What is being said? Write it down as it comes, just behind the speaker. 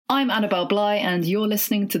I'm Annabelle Bly, and you're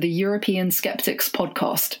listening to the European Skeptics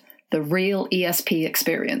podcast, the real ESP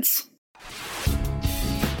experience.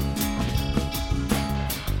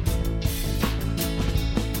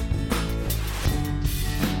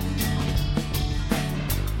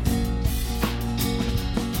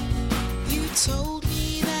 You told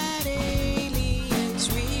me that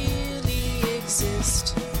aliens really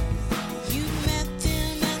exist. You met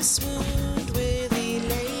them and swooned with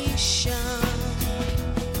elation.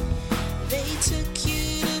 They took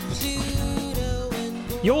you to Pluto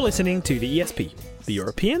and You're listening to the ESP, the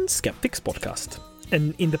European Skeptics Podcast,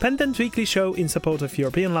 an independent weekly show in support of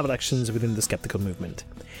European-level actions within the skeptical movement.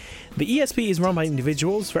 The ESP is run by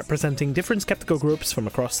individuals representing different skeptical groups from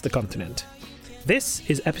across the continent. This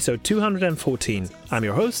is episode 214. I'm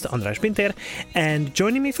your host, András Pinter, and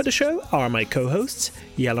joining me for the show are my co-hosts,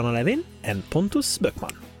 Jelena Levin and Pontus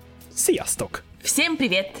Böckman. Sziasztok! Всем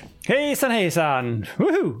привет! Hejsan!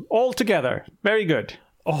 Woohoo! All together. Very good.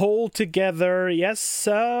 All together, yes.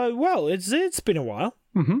 Well, it's been a while.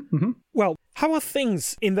 Well, how are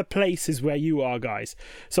things in the places where you are, guys?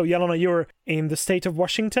 So, Jelena, you're in the state of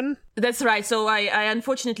Washington? That's right. So I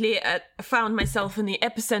unfortunately found myself in the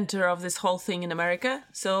epicenter of this whole thing in America.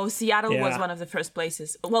 So Seattle was one of the first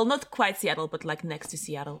places. Well, not quite Seattle, but like next to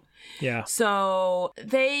Seattle. Yeah. So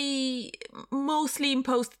they mostly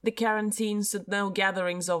imposed the quarantine, so no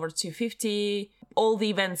gatherings over 250. All the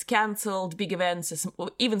events cancelled, big events,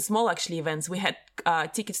 even small actually events. We had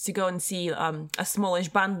tickets to go and see a smallish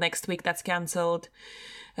band next week. That's cancelled.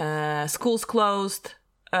 Schools closed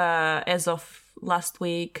as of last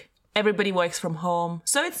week. Everybody works from home.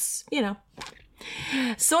 So it's,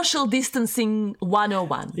 social distancing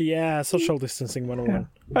 101. Yeah, social distancing 101.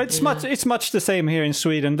 Yeah. It's much the same here in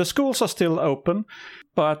Sweden. The schools are still open,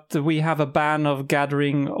 but we have a ban of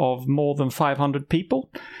gathering of more than 500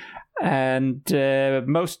 people. And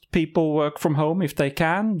most people work from home if they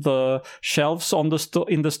can. The shelves on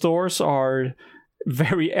in the stores are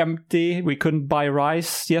very empty. We couldn't buy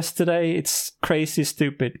rice yesterday. It's crazy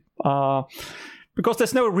stupid. Because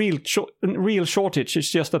there's no real shortage. It's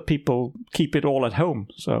just that people keep it all at home.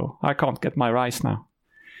 So I can't get my rice now.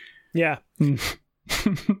 Yeah. Here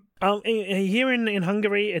in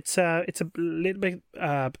Hungary, it's a little bit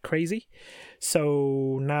crazy.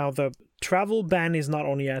 So now the travel ban is not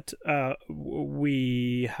on yet.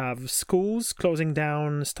 We have schools closing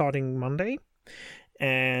down starting Monday.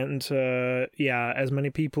 And as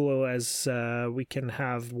many people as we can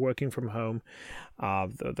have working from home,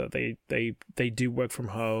 they do work from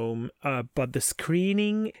home. But the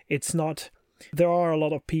screening, it's not. There are a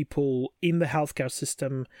lot of people in the healthcare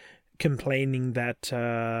system complaining that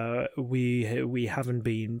we haven't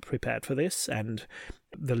been prepared for this, and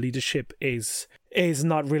the leadership is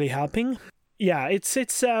not really helping. Yeah, it's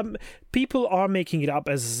people are making it up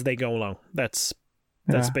as they go along. That's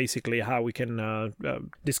basically how we can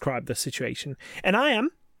describe the situation. And I am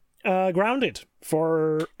grounded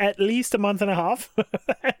for at least a month and a half,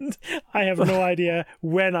 and I have no idea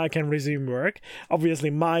when I can resume work. Obviously,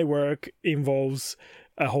 my work involves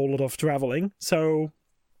a whole lot of traveling, so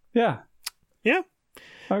yeah.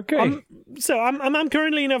 Okay. So I'm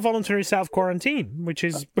currently in a voluntary self-quarantine, which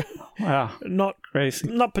is not crazy,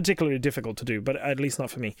 not particularly difficult to do, but at least not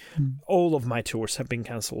for me. All of my tours have been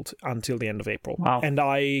cancelled until the end of April. Wow. And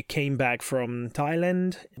I came back from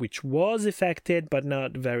Thailand, which was affected, but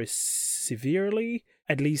not very severely,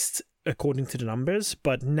 at least according to the numbers.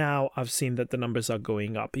 But now I've seen that the numbers are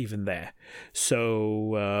going up even there.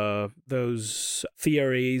 So those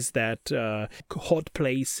theories that hot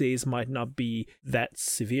places might not be that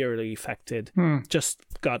severely affected just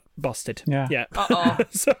got busted. Yeah. Uh-oh.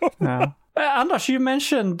 So Anders, you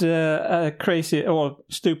mentioned crazy or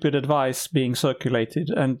stupid advice being circulated,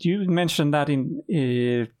 and you mentioned that in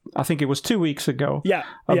I think it was 2 weeks ago.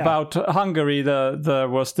 About Hungary. There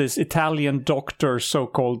was this Italian doctor,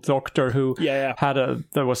 so-called doctor, who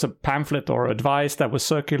there was a pamphlet or advice that was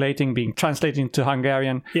circulating, being translated into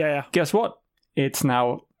Hungarian. Guess what? It's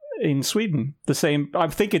now in Sweden. The same. I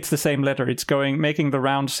think it's the same letter. It's making the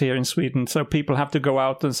rounds here in Sweden. So people have to go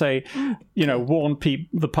out and say, warn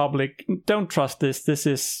the public, don't trust this. This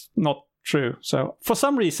is not true. So for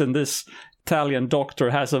some reason, this Italian doctor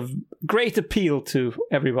has a great appeal to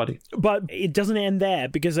everybody. But it doesn't end there,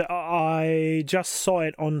 because I just saw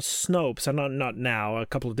it on Snopes, and not now, a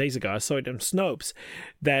couple of days ago, I saw it on Snopes,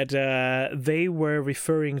 that they were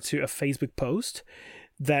referring to a Facebook post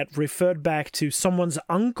that referred back to someone's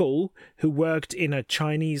uncle who worked in a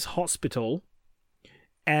Chinese hospital,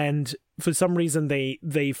 and for some reason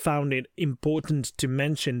they found it important to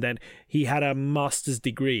mention that he had a master's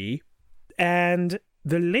degree, and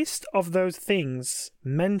the list of those things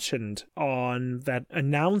mentioned on that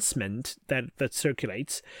announcement that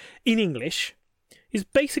circulates in English is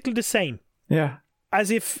basically the same. Yeah. As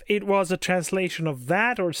if it was a translation of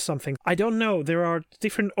that or something. I don't know. There are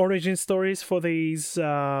different origin stories for these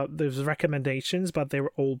recommendations, but they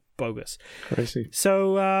were all bogus. Crazy.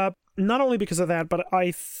 So not only because of that, but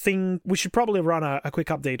I think we should probably run a quick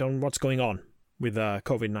update on what's going on with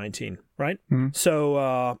COVID-19, right? Mm.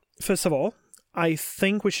 So first of all, I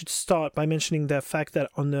think we should start by mentioning the fact that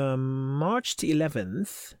on March the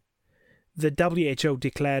 11th, the WHO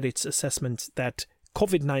declared its assessment that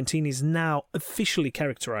COVID-19 is now officially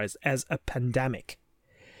characterized as a pandemic.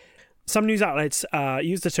 Some news outlets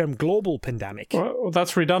use the term global pandemic. Well,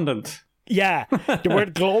 that's redundant. Yeah, the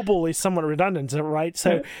word global is somewhat redundant, right?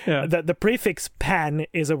 So yeah. the prefix pan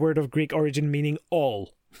is a word of Greek origin meaning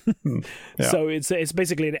all. Yeah. So it's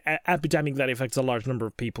basically an epidemic that affects a large number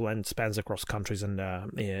of people and spans across countries and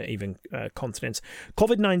even continents.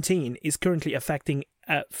 COVID-19 is currently affecting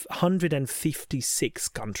 156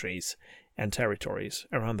 countries and territories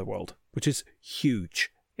around the world, which is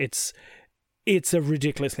huge. It's a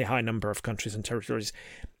ridiculously high number of countries and territories.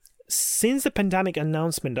 Since the pandemic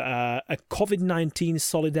announcement, a COVID-19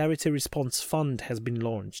 Solidarity Response Fund has been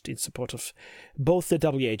launched in support of both the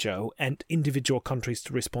WHO and individual countries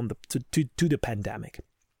to respond to the pandemic.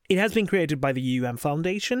 It has been created by the UN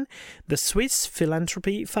Foundation, the Swiss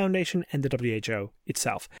Philanthropy Foundation, and the WHO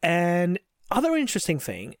itself. And other interesting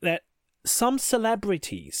thing that some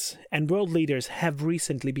celebrities and world leaders have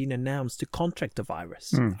recently been announced to contract the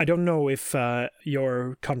virus. I don't know if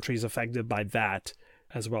your country is affected by that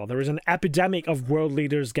as well. There is an epidemic of world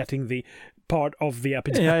leaders getting the part of the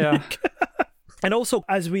epidemic. Yeah. And also,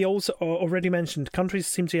 as we also already mentioned, countries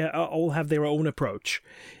seem to all have their own approach,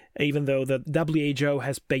 even though the WHO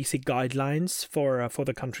has basic guidelines for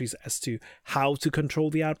the countries as to how to control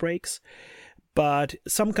the outbreaks. But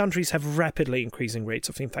some countries have rapidly increasing rates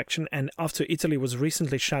of infection, and after Italy was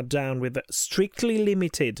recently shut down with strictly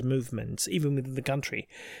limited movements, even within the country,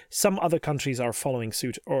 some other countries are following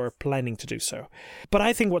suit or planning to do so. But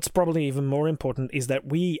I think what's probably even more important is that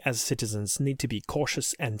we as citizens need to be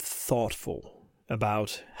cautious and thoughtful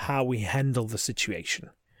about how we handle the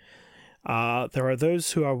situation. There are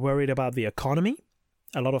those who are worried about the economy.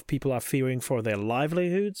 A lot of people are fearing for their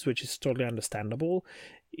livelihoods, which is totally understandable.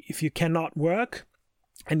 If you cannot work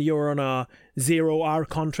and you're on a 0-hour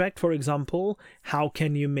contract, for example, how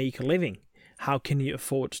can you make a living? How can you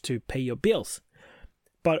afford to pay your bills?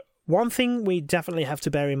 But one thing we definitely have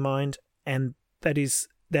to bear in mind, and that is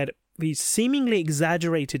that these seemingly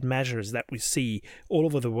exaggerated measures that we see all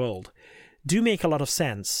over the world do make a lot of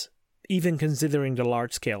sense, even considering the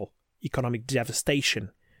large-scale economic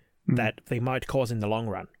devastation that they might cause in the long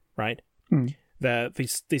run, right?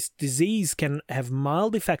 This disease can have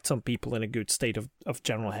mild effects on people in a good state of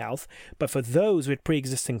general health, but for those with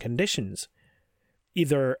pre-existing conditions,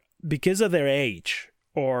 either because of their age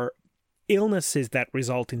or illnesses that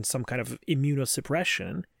result in some kind of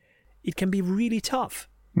immunosuppression, it can be really tough.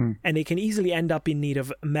 And they can easily end up in need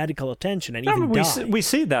of medical attention and even die. We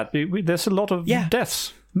see that. There's a lot of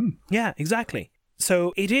deaths. Yeah, exactly.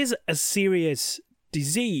 So it is a serious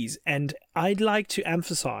disease, and I'd like to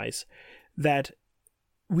emphasize that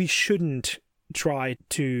we shouldn't try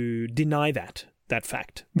to deny that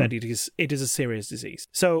fact, that it is a serious disease.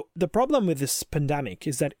 So the problem with this pandemic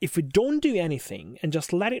is that if we don't do anything and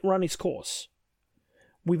just let it run its course,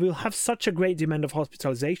 we will have such a great demand of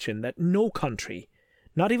hospitalization that no country,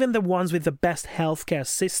 not even the ones with the best healthcare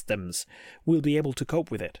systems, will be able to cope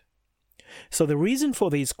with it. So the reason for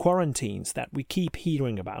these quarantines that we keep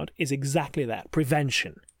hearing about is exactly that,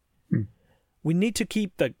 prevention. We need to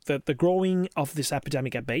keep the growing of this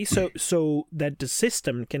epidemic at bay so that the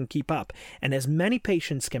system can keep up and as many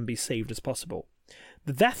patients can be saved as possible.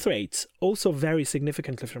 The death rates also vary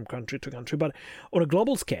significantly from country to country, but on a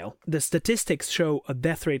global scale, the statistics show a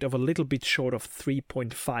death rate of a little bit short of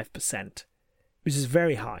 3.5%, which is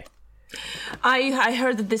very high. I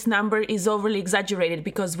heard that this number is overly exaggerated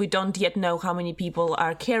because we don't yet know how many people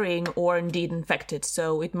are carrying or indeed infected,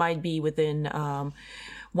 so it might be within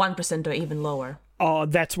 1% or even lower. Oh,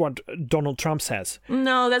 that's what Donald Trump says.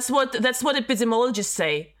 No, that's what epidemiologists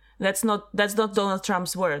say. That's not Donald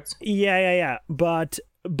Trump's words. Yeah. But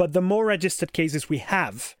the more registered cases we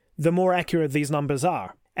have, the more accurate these numbers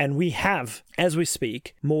are. And we have, as we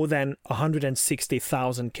speak, more than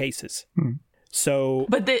 160,000 cases. So,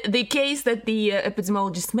 but the case that the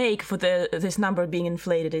epidemiologists make for this number being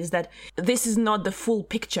inflated is that this is not the full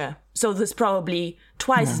picture. So there's probably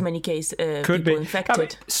twice as many people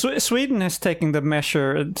infected. Sweden has taken the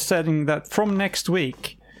measure, saying that from next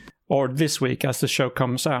week, or this week as the show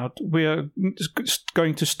comes out, we are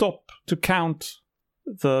going to stop to count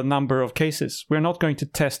the number of cases. We're not going to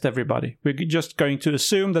test everybody. We're just going to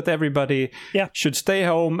assume that everybody should stay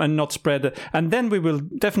home and not spread it. And then we will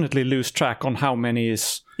definitely lose track on how many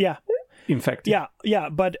is infected. Yeah,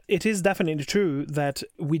 but it is definitely true that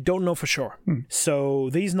we don't know for sure. So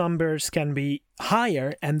these numbers can be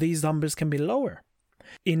higher and these numbers can be lower.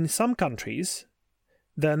 In some countries,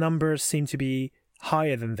 the numbers seem to be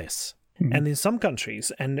higher than this. And in some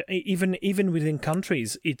countries, and even within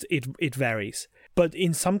countries, it varies. But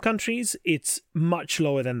in some countries, it's much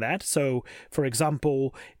lower than that. So, for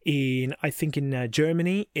example, I think in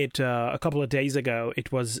Germany, a couple of days ago,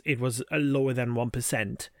 it was lower than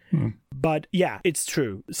 1%. But yeah, it's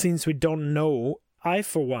true. Since we don't know,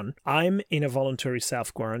 for one, I'm in a voluntary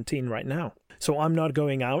self-quarantine right now. So I'm not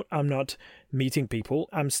going out. I'm not meeting people.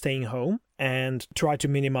 I'm staying home and try to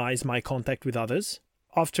minimize my contact with others.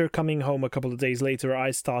 After coming home a couple of days later,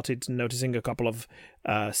 I started noticing a couple of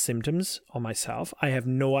symptoms on myself. I have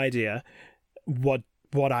no idea what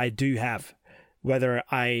I do have. Whether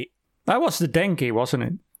I... That was the dengue, wasn't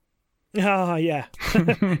it? Yeah.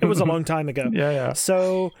 It was a long time ago. Yeah.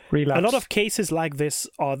 So relapse. A lot of cases like this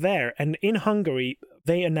are there. And in Hungary,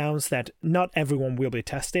 they announced that not everyone will be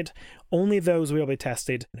tested. Only those will be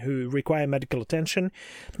tested who require medical attention.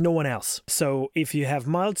 No one else. So if you have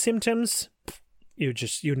mild symptoms...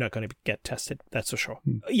 You're not going to get tested, that's for sure.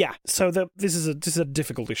 Yeah, so this is a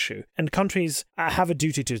difficult issue, and countries have a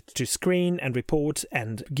duty to screen and report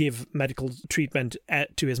and give medical treatment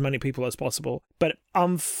to as many people as possible. But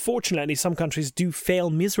unfortunately, some countries do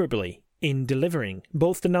fail miserably in delivering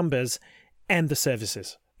both the numbers and the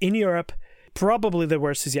services. In Europe, probably the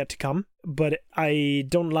worst is yet to come, but I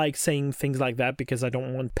don't like saying things like that because I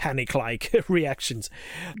don't want panic-like reactions.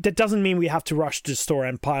 That doesn't mean we have to rush to the store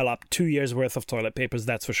and pile up 2 years' worth of toilet papers,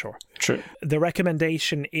 that's for sure. True. The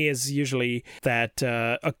recommendation is usually that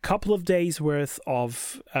a couple of days' worth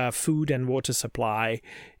of food and water supply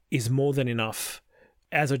is more than enough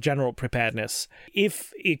as a general preparedness.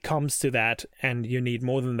 If it comes to that and you need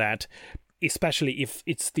more than that, especially if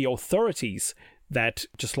it's the authorities that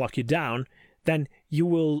just lock you down, then you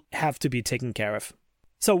will have to be taken care of.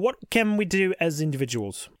 So what can we do as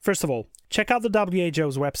individuals? First of all, check out the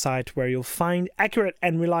WHO's website where you'll find accurate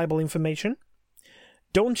and reliable information.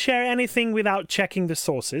 Don't share anything without checking the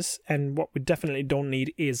sources, and what we definitely don't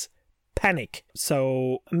need is panic.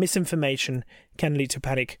 So misinformation can lead to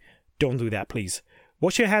panic. Don't do that, please.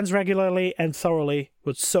 Wash your hands regularly and thoroughly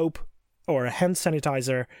with soap or a hand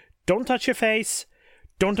sanitizer. Don't touch your face.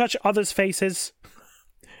 Don't touch others' faces.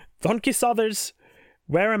 Don't kiss others.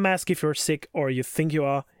 Wear a mask if you're sick or you think you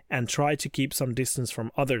are, and try to keep some distance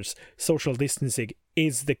from others. Social distancing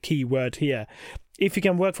is the key word here. If you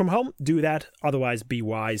can work from home, do that. Otherwise, be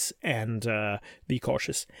wise and be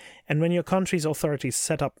cautious. And when your country's authorities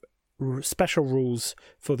set up special rules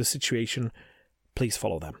for the situation, please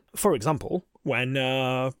follow them. For example, when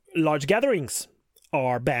large gatherings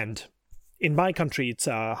are banned. In my country, it's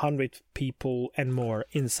 100 people and more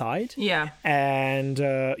inside. Yeah. And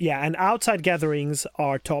and outside gatherings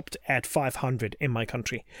are topped at 500 in my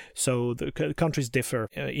country. So the countries differ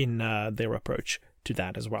in their approach to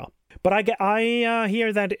that as well. But I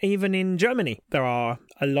hear that even in Germany, there are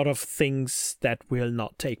a lot of things that will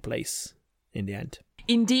not take place in the end.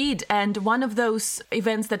 Indeed, and one of those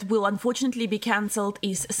events that will unfortunately be cancelled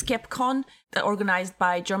is SkepCon, organized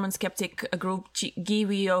by German skeptic group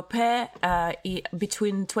GWOP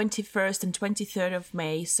between 21st and 23rd of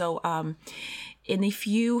May. So, and if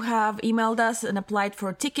you have emailed us and applied for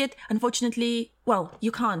a ticket, unfortunately, well,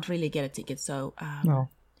 you can't really get a ticket. So no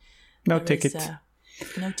ticket.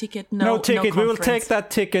 No ticket. No ticket. We will take that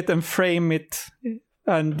ticket and frame it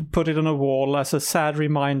and put it on a wall as a sad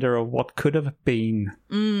reminder of what could have been.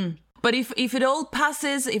 But if it all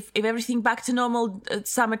passes, if everything back to normal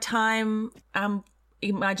summertime, I'm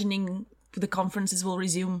imagining the conferences will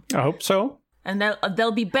resume. I hope so. And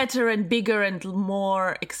they'll be better and bigger and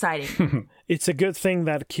more exciting. It's a good thing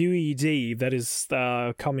that QED, that is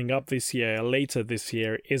coming up later this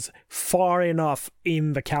year, is far enough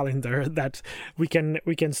in the calendar that we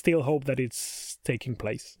can still hope that it's taking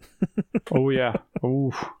place. Oh, yeah.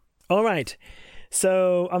 Ooh. All right.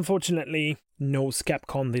 So, unfortunately, no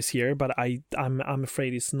SkepCon this year, but I'm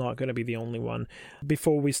afraid it's not going to be the only one.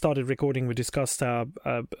 Before we started recording, we discussed a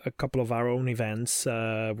couple of our own events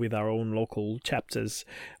with our own local chapters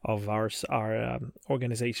of our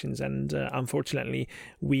organizations, and unfortunately,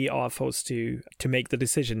 we are forced to make the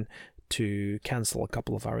decision to cancel a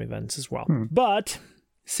couple of our events as well. But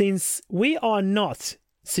since we are not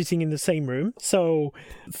sitting in the same room. So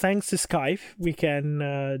thanks to Skype, we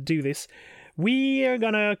can do this. We are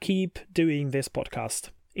gonna keep doing this podcast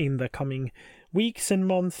in the coming weeks and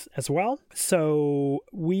months as well. So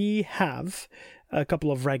we have a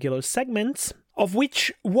couple of regular segments, of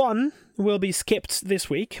which one will be skipped this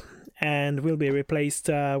week and will be replaced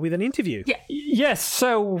with an interview. Yeah. Yes,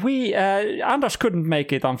 so we, Anders couldn't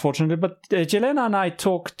make it, unfortunately, but Jelena and I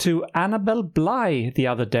talked to Annabelle Bly the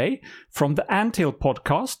other day from the Anthill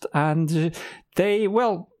podcast, and they,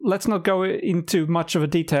 well, let's not go into much of a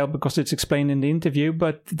detail because it's explained in the interview,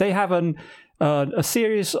 but they have a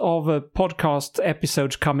series of podcast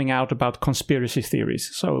episodes coming out about conspiracy theories.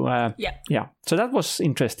 So, yeah, so that was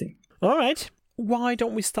interesting. All right. Why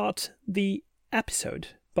don't we start the episode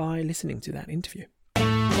by listening to that interview?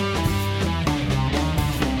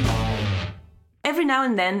 Every now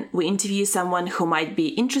and then, we interview someone who might be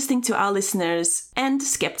interesting to our listeners and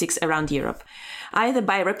skeptics around Europe, either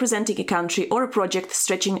by representing a country or a project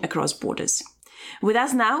stretching across borders. With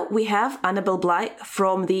us now, we have Annabelle Bly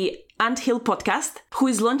from the Anthill podcast, who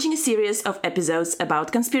is launching a series of episodes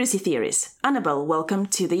about conspiracy theories. Annabelle, welcome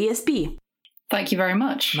to the ESP. Thank you very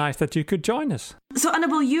much. Nice that you could join us. So,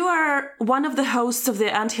 Annabelle, you are one of the hosts of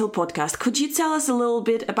the Anthill podcast. Could you tell us a little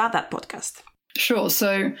bit about that podcast? Sure.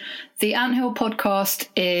 So the Anthill podcast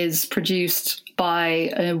is produced by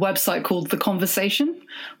a website called The Conversation,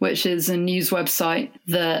 which is a news website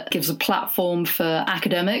that gives a platform for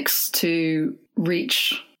academics to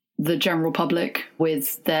reach the general public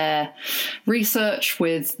with their research,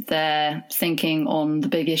 with their thinking on the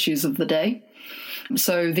big issues of the day.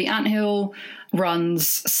 So the Anthill runs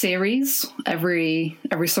series every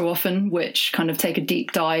so often, which kind of take a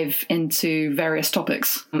deep dive into various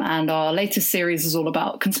topics. And our latest series is all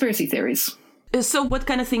about conspiracy theories. So what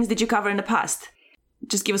kind of things did you cover in the past?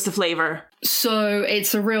 Just give us the flavor. So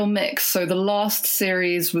it's a real mix. So the last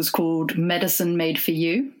series was called Medicine Made for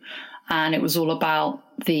You, and it was all about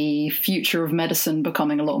the future of medicine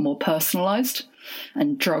becoming a lot more personalized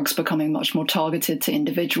and drugs becoming much more targeted to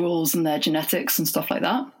individuals and their genetics and stuff like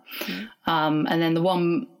that. Mm-hmm. And then the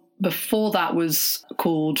one before that was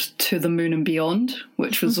called To the Moon and Beyond,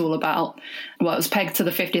 which was all about, well, it was pegged to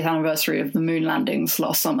the 50th anniversary of the moon landings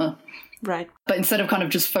last summer. Right. But instead of kind of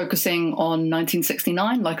just focusing on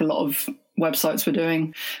 1969, like a lot of websites were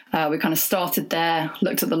doing, we kind of started there,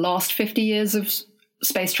 looked at the last 50 years of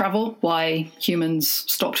space travel, why humans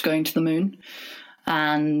stopped going to the moon,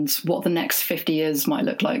 and what the next 50 years might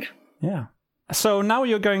look like. Yeah. So now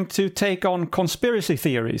you're going to take on conspiracy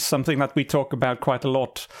theories, something that we talk about quite a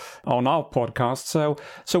lot on our podcast.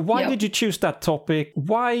 So why did you choose that topic?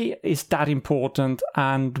 Why is that important?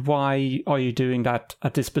 And why are you doing that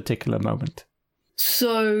at this particular moment?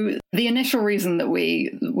 So the initial reason that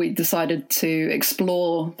we decided to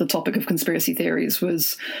explore the topic of conspiracy theories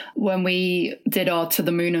was when we did our To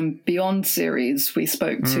the Moon and Beyond series, we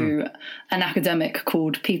spoke to an academic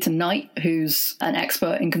called Peter Knight, who's an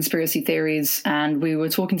expert in conspiracy theories. And we were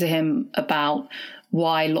talking to him about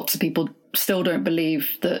why lots of people still don't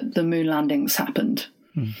believe that the moon landings happened.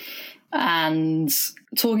 And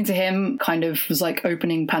talking to him kind of was like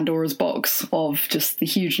opening Pandora's box of just the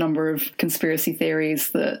huge number of conspiracy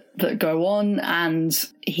theories that go on. And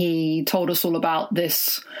he told us all about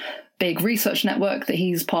this big research network that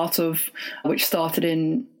he's part of, which started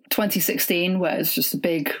in 2016, where it's just a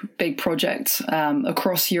big project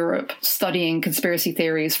across Europe studying conspiracy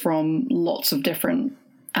theories from lots of different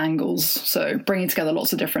angles. So bringing together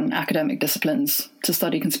lots of different academic disciplines to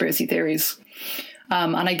study conspiracy theories.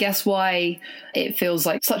 And I guess why it feels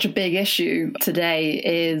like such a big issue today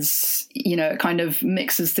is, you know, it kind of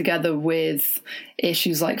mixes together with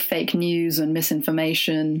issues like fake news and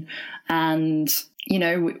misinformation. And, you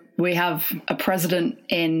know, we have a president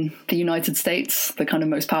in the United States, the kind of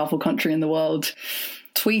most powerful country in the world,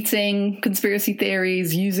 tweeting conspiracy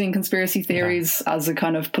theories, using conspiracy theories as a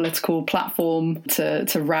kind of political platform to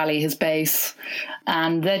rally his base.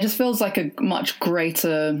 And there just feels like a much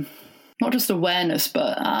greater, not just awareness,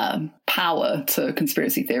 but power to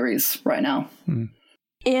conspiracy theories right now.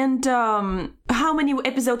 And how many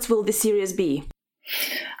episodes will this series be?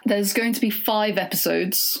 There's going to be 5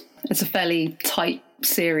 episodes. It's a fairly tight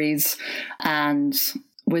series, and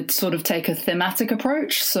we'd sort of take a thematic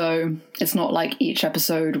approach. So it's not like each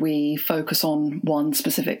episode we focus on one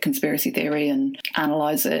specific conspiracy theory and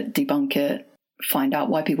analyze it, debunk it, find out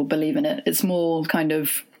why people believe in it. It's more kind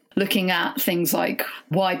of looking at things like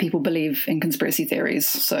why people believe in conspiracy theories,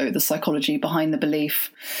 so the psychology behind the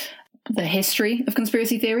belief, the history of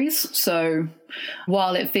conspiracy theories. So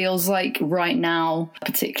while it feels like right now,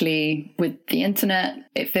 particularly with the internet,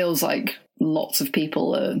 it feels like lots of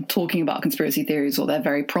people are talking about conspiracy theories or they're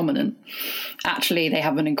very prominent, actually they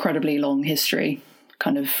have an incredibly long history,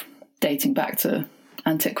 kind of dating back to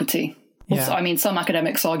antiquity. Yeah. Also, I mean, some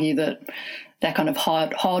academics argue that they're kind of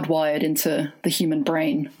hardwired into the human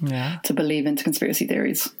brain to believe into conspiracy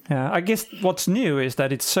theories. Yeah, I guess what's new is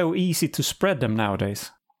that it's so easy to spread them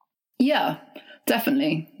nowadays. Yeah,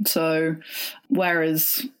 definitely. So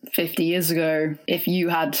whereas 50 years ago, if you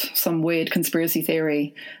had some weird conspiracy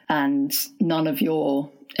theory and none of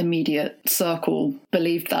your immediate circle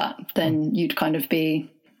believed that, then you'd kind of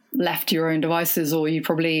be left to your own devices, or you'd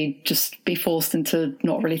probably just be forced into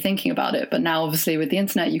not really thinking about it. But now, obviously, with the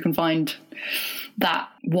internet, you can find that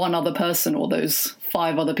one other person or those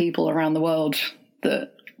 5 other people around the world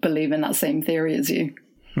that believe in that same theory as you.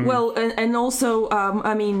 Well, and also,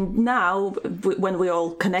 I mean, now when we're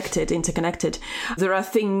all interconnected, there are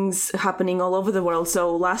things happening all over the world.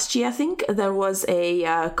 So last year, I think there was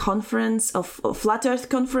a conference, a flat Earth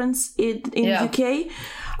conference in the UK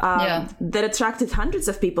that attracted hundreds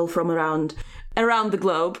of people from around the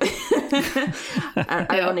globe,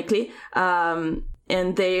 ironically.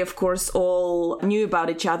 And they, of course, all knew about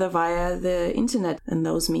each other via the internet and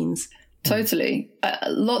those means. Totally.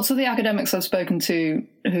 Lots of the academics I've spoken to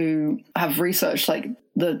who have researched like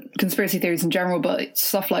the conspiracy theories in general, but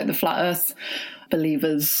stuff like the flat Earth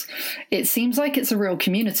believers, it seems like it's a real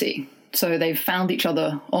community. So they've found each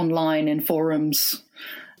other online in forums.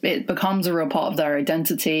 It becomes a real part of their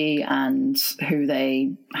identity and who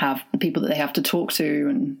they have, the people that they have to talk to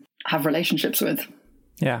and have relationships with.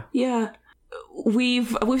 Yeah. Yeah.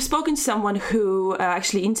 We've spoken to someone who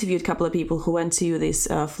actually interviewed a couple of people who went to this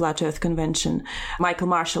Flat Earth convention, Michael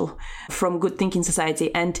Marshall from Good Thinking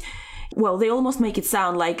Society, and well, they almost make it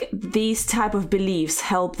sound like these type of beliefs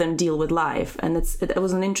help them deal with life, and it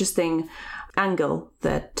was an interesting angle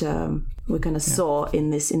that we kind of saw in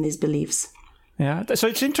these beliefs. Yeah, so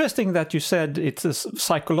it's interesting that you said it's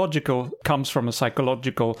a comes from a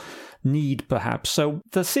psychological need, perhaps. So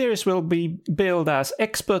the series will be billed as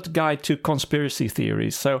Expert Guide to Conspiracy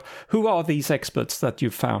Theories. So who are these experts that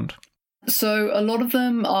you've found? So a lot of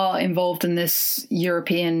them are involved in this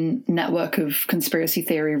European network of conspiracy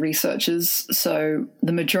theory researchers. So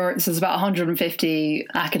there's about 150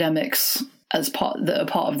 academics that are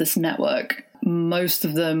part of this network. Most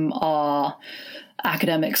of them are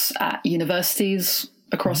academics at universities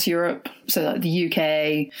across Europe, so like the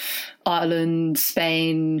UK, Ireland,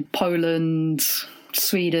 Spain, Poland,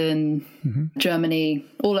 Sweden, Germany,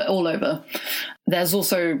 all over. There's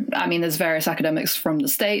also, I mean, there's various academics from the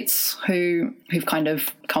States who've kind of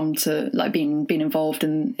come to like been involved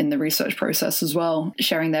in the research process as well,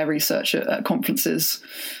 sharing their research at conferences.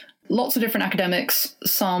 Lots of different academics.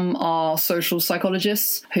 Some are social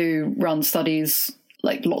psychologists who run studies,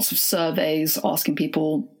 like lots of surveys asking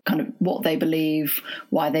people kind of what they believe,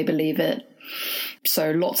 why they believe it. So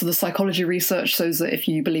lots of the psychology research shows that if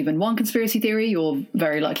you believe in one conspiracy theory, you're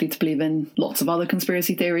very likely to believe in lots of other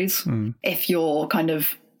conspiracy theories. If you're kind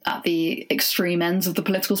of at the extreme ends of the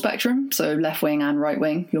political spectrum, so left wing and right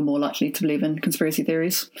wing, you're more likely to believe in conspiracy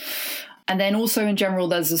theories. And then also in general,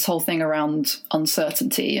 there's this whole thing around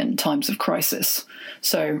uncertainty and times of crisis.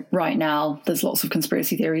 So right now, there's lots of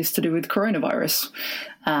conspiracy theories to do with coronavirus.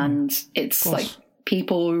 And it's like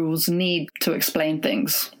people's need to explain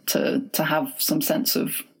things, to have some sense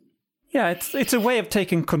of... Yeah, it's a way of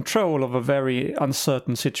taking control of a very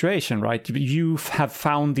uncertain situation, right? You have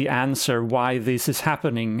found the answer why this is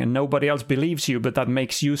happening and nobody else believes you, but that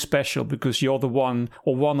makes you special because you're the one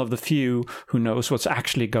or one of the few who knows what's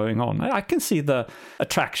actually going on. I can see the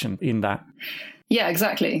attraction in that. Yeah,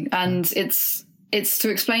 exactly. And it's to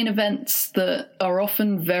explain events that are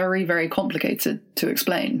often very, very complicated to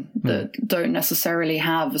explain, that don't necessarily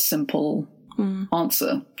have a simple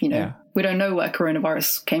answer, you know. Yeah. We don't know where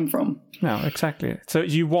coronavirus came from. No, exactly. So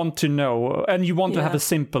you want to know, and you want to have a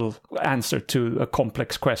simple answer to a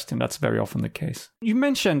complex question. That's very often the case. You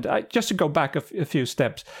mentioned, just to go back a few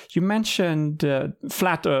steps, you mentioned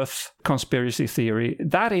flat Earth conspiracy theory.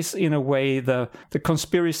 That is, in a way, the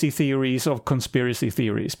conspiracy theories of conspiracy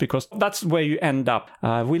theories, because that's where you end up.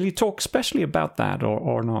 Will you talk especially about that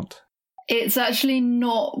or not? It's actually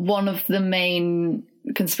not one of the main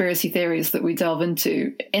conspiracy theories that we delve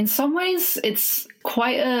into. In some ways, it's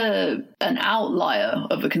quite an outlier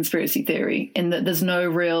of a conspiracy theory in that there's no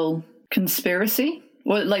real conspiracy.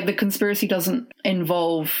 Well, like the conspiracy doesn't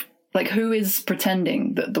involve, like, who is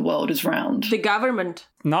pretending that the world is round? The government.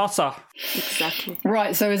 NASA. Exactly.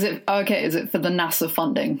 Right. So is it for the NASA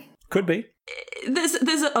funding? Could be.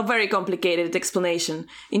 There's a very complicated explanation.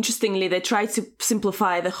 Interestingly, they try to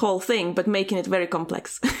simplify the whole thing, but making it very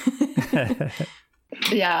complex.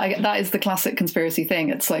 Yeah, that is the classic conspiracy thing.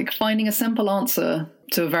 It's like finding a simple answer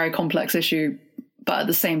to a very complex issue, but at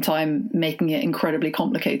the same time making it incredibly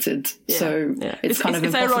complicated. Yeah, so yeah. it's kind of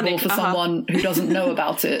it's impossible ironic. for someone who doesn't know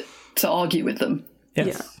about it to argue with them.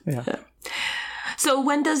 Yes. Yeah. So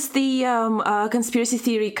when does the conspiracy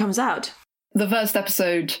theory comes out? The first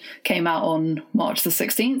episode came out on March the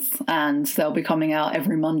 16th, and they'll be coming out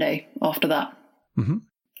every Monday after that.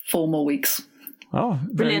 4 more weeks. Oh,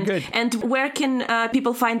 very Brilliant. good. And where can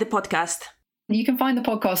people find the podcast? You can find the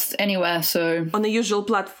podcast anywhere, so... On the usual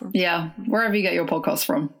platform. Yeah, wherever you get your podcasts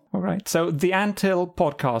from. All right. So the Anthill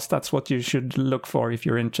podcast, that's what you should look for if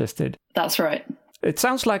you're interested. That's right. It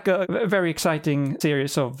sounds like a very exciting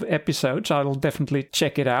series of episodes. I'll definitely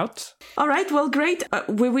check it out. All right, well, great.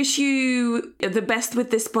 We wish you the best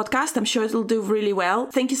with this podcast. I'm sure it'll do really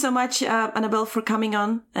well. Thank you so much, Annabelle, for coming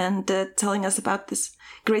on and telling us about this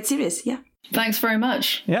great series. Yeah. Thanks very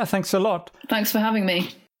much. Yeah, thanks a lot. Thanks for having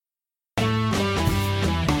me.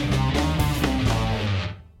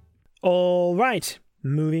 All right,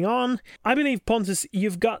 moving on. I believe, Pontus,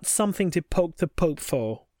 you've got something to poke the Pope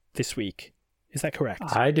for this week. Is that correct?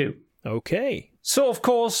 I do. Okay. So, of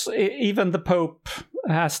course, even the Pope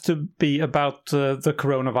has to be about the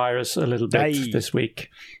coronavirus a little bit this week.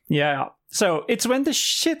 Yeah. So it's when the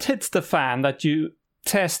shit hits the fan that you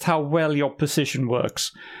test how well your position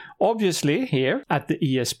works. Obviously, here at the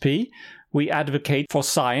ESP, we advocate for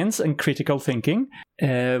science and critical thinking,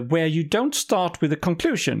 where you don't start with a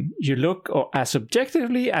conclusion. You look as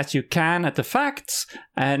objectively as you can at the facts,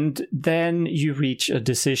 and then you reach a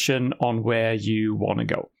decision on where you want to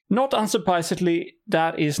go. Not unsurprisingly,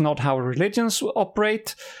 that is not how religions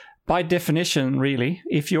operate. By definition, really,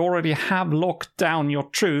 if you already have locked down your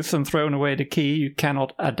truth and thrown away the key, you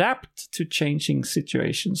cannot adapt to changing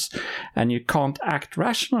situations, and you can't act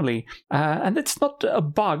rationally. And it's not a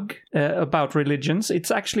bug about religions,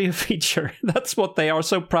 it's actually a feature. That's what they are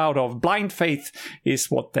so proud of. Blind faith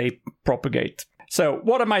is what they propagate. So,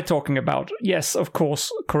 what am I talking about? Yes, of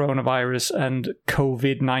course, coronavirus and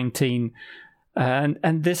COVID-19.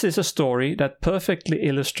 And this is a story that perfectly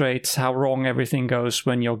illustrates how wrong everything goes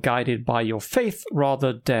when you're guided by your faith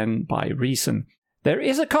rather than by reason. There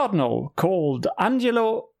is a cardinal called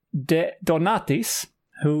Angelo de Donatis,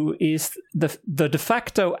 who is the de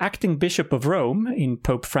facto acting bishop of Rome in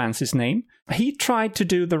Pope Francis' name. He tried to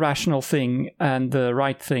do the rational thing and the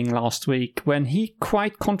right thing last week when he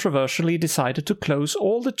quite controversially decided to close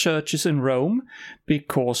all the churches in Rome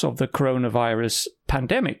because of the coronavirus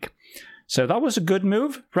pandemic. So that was a good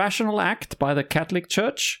move, rational act by the Catholic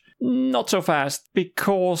Church. Not so fast,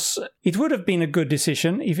 because it would have been a good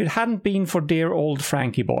decision if it hadn't been for dear old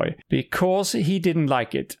Frankie boy, because he didn't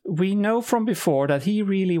like it. We know from before that he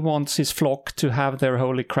really wants his flock to have their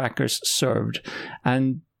holy crackers served,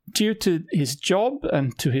 and due to his job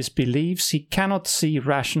and to his beliefs, he cannot see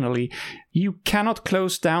rationally. You cannot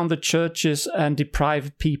close down the churches and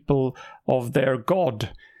deprive people of their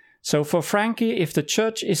God. So for Frankie, if the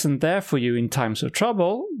church isn't there for you in times of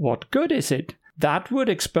trouble, what good is it? That would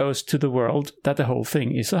expose to the world that the whole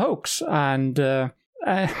thing is a hoax, and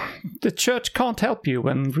the church can't help you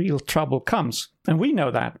when real trouble comes. And we know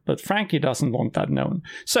that, but Frankie doesn't want that known.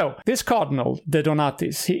 So, this Cardinal, De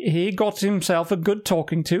Donatis, he got himself a good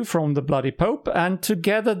talking to from the bloody Pope, and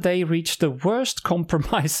together they reached the worst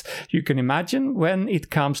compromise you can imagine when it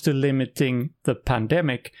comes to limiting the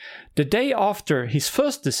pandemic. The day after his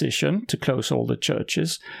first decision to close all the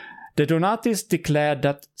churches, De Donatis declared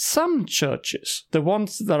that some churches, the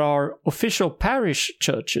ones that are official parish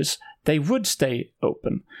churches, they would stay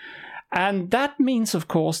open. And that means, of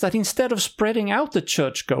course, that instead of spreading out the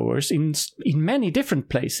churchgoers in many different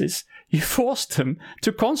places, you force them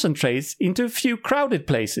to concentrate into a few crowded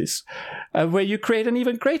places, where you create an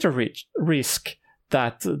even greater risk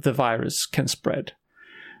that the virus can spread.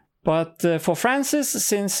 But for Francis,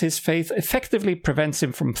 since his faith effectively prevents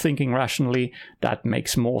him from thinking rationally, that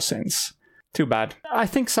makes more sense. Too bad. I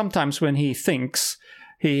think sometimes when he thinks,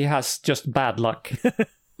 he has just bad luck.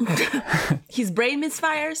 His brain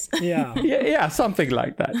misfires? Yeah, something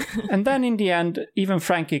like that. And then in the end, even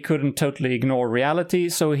Frankie couldn't totally ignore reality,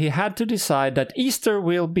 so he had to decide that Easter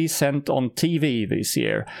will be sent on TV this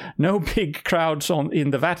year. No big crowds in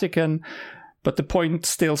the Vatican, but the point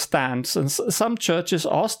still stands, and some churches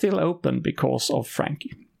are still open because of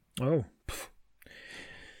Frankie. Oh.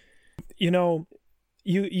 You know,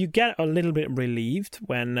 you get a little bit relieved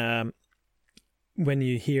when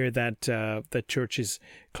you hear that the church is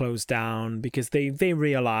closed down, because they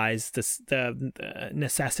realize the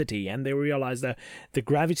necessity, and they realize the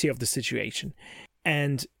gravity of the situation.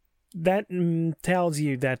 And that tells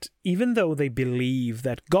you that even though they believe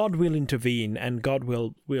that God will intervene and God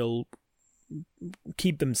will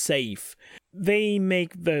keep them safe, they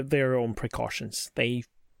make their own precautions.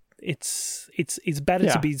 It's better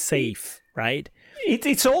to be safe, right?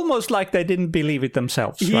 It's almost like they didn't believe it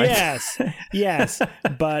themselves, right? Yes.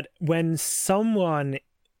 But when someone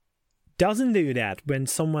doesn't do that, when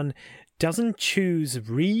someone doesn't choose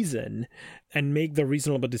reason and make the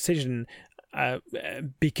reasonable decision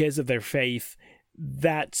because of their faith,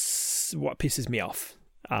 that's what pisses me off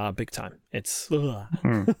big time. It's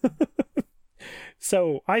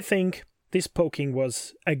So I think this poking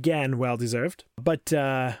was again well deserved, but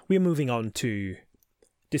we're moving on to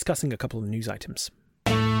discussing a couple of news items.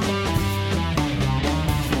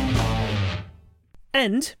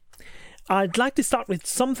 And I'd like to start with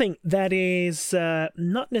something that is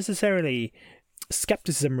not necessarily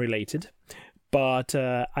skepticism related, but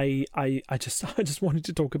I just wanted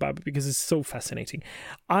to talk about it because it's so fascinating.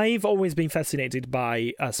 I've always been fascinated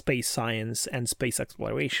by space science and space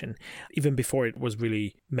exploration, even before it was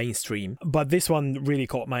really mainstream. But this one really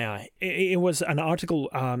caught my eye. It was an article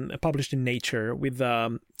published in Nature with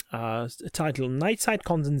the title "Night Side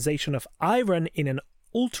Condensation of Iron in an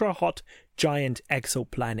Ultra-Hot Giant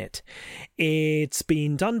Exoplanet." It's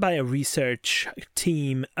been done by a research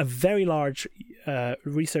team, a very large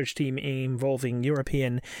research team involving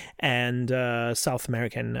European and South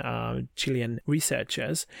American, Chilean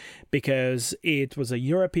researchers, because it was a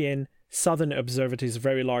European Southern Observatory's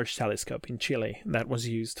very large telescope in Chile that was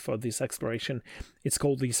used for this exploration. It's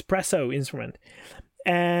called the Espresso instrument.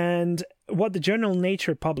 And what the journal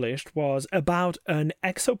Nature published was about an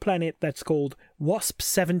exoplanet that's called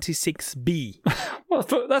WASP-76b. Well,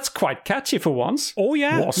 that's quite catchy for once. Oh,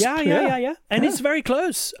 yeah. WASP, Yeah. And it's very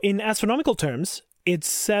close. In astronomical terms,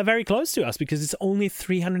 it's very close to us because it's only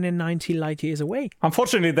 390 light years away.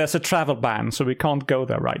 Unfortunately, there's a travel ban, so we can't go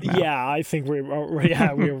there right now. Yeah, I think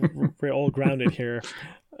we're all grounded here.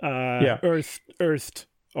 Earthed,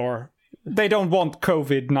 or... They don't want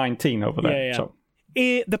COVID-19 over there. Yeah. So.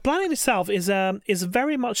 The planet itself is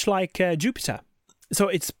very much like Jupiter, so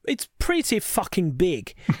it's pretty fucking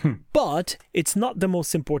big, but it's not the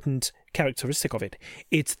most important characteristic of it.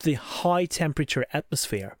 It's the high temperature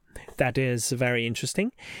atmosphere that is very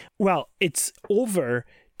interesting. Well, it's over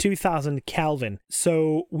 2000 Kelvin,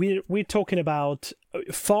 so we're talking about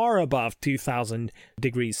far above 2000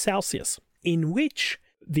 degrees Celsius, in which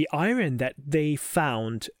the iron that they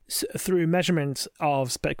found through measurements of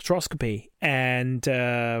spectroscopy and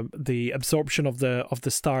the absorption of the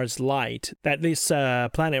star's light that this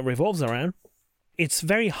planet revolves around, it's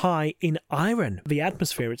very high in iron, the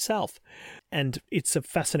atmosphere itself. And it's a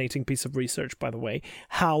fascinating piece of research, by the way,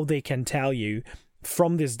 how they can tell you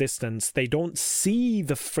from this distance. They don't see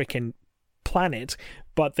the freaking planet,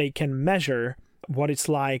 but they can measure what it's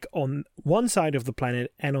like on one side of the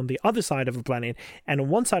planet and on the other side of the planet. And on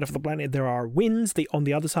one side of the planet there are winds, on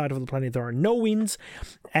the other side of the planet there are no winds,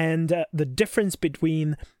 and the difference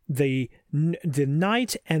between the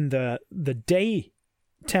night and the day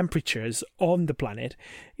temperatures on the planet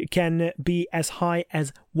can be as high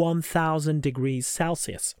as 1000 degrees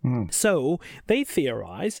Celsius. So they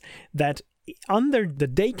theorize that under the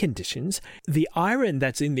day conditions, the iron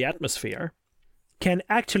that's in the atmosphere can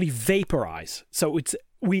actually vaporize. So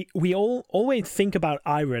we all always think about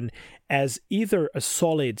iron as either a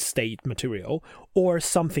solid state material or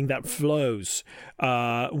something that flows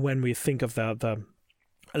when we think of the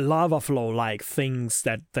lava flow like things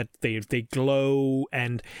that they glow,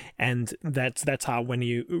 and that's how when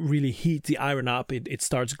you really heat the iron up it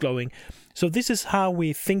starts glowing. So this is how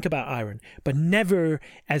we think about iron, but never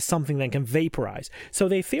as something that can vaporize. So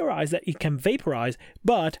they theorize that it can vaporize,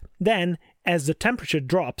 but then as the temperature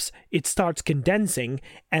drops it starts condensing,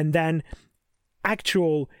 and then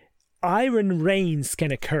actual iron rains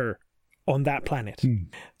can occur on that planet.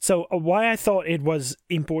 So why I thought it was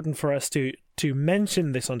important for us to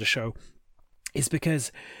mention this on the show is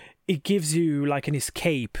because it gives you like an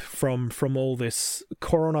escape from all this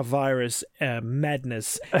coronavirus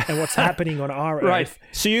madness and what's happening on our right. Earth.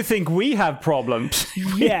 So you think we have problems?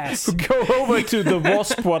 Yes. Go over to the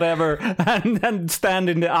WASP whatever and stand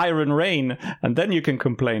in the iron rain, and then you can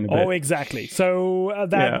complain a bit. Oh, exactly. So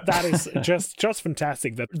that is just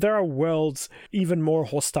fantastic that there are worlds even more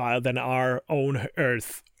hostile than our own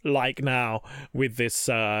Earth, like now with this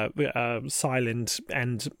silent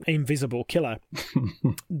and invisible killer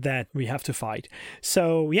that we have to fight.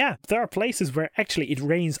 So yeah, there are places where actually it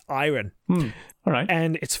rains iron. All right.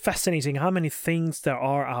 And it's fascinating how many things there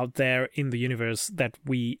are out there in the universe that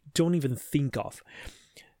we don't even think of.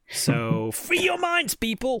 So free your minds,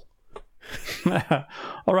 people.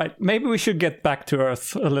 All right, maybe we should get back to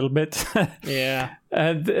Earth a little bit. Yeah.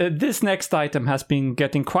 This next item has been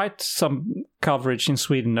getting quite some coverage in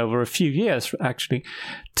Sweden over a few years, actually.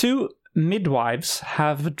 2 midwives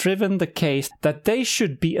have driven the case that they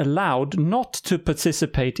should be allowed not to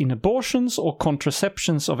participate in abortions or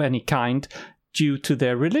contraceptions of any kind due to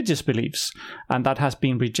their religious beliefs, and that has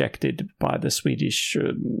been rejected by the Swedish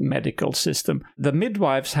medical system. The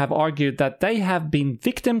midwives have argued that they have been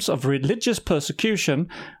victims of religious persecution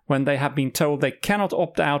when they have been told they cannot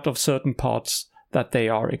opt out of certain parts that they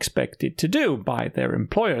are expected to do by their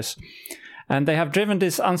employers. And they have driven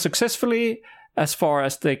this unsuccessfully as far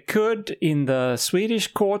as they could in the Swedish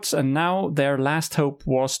courts, and now their last hope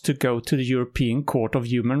was to go to the European Court of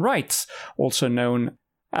Human Rights, also known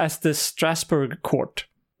as the Strasbourg Court.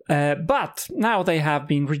 But now they have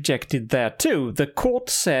been rejected there too. The court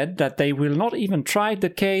said that they will not even try the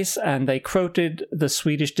case, and they quoted the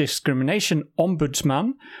Swedish discrimination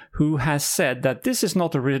ombudsman, who has said that this is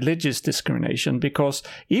not a religious discrimination, because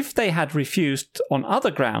if they had refused on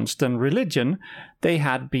other grounds than religion, they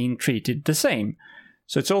had been treated the same.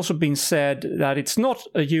 So it's also been said that it's not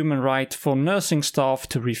a human right for nursing staff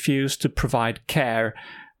to refuse to provide care,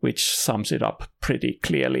 which sums it up pretty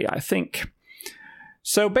clearly, I think.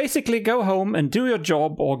 So basically, go home and do your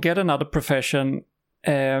job or get another profession.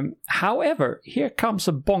 However, here comes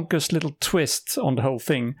a bonkers little twist on the whole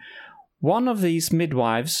thing. One of these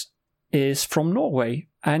midwives is from Norway,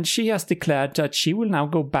 and she has declared that she will now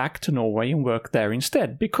go back to Norway and work there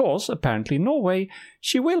instead, because apparently in Norway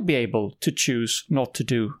she will be able to choose not to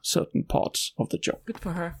do certain parts of the job. Good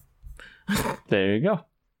for her. There you go.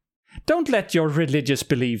 Don't let your religious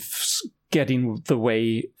beliefs get in the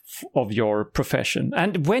way of your profession.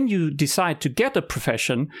 And when you decide to get a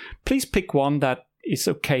profession, please pick one that is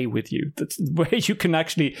okay with you. That's where you can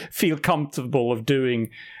actually feel comfortable of doing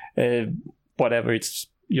whatever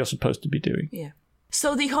you're supposed to be doing. Yeah.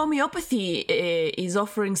 So the homeopathy is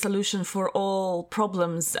offering solution for all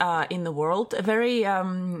problems in the world, very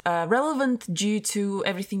relevant due to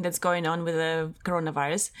everything that's going on with the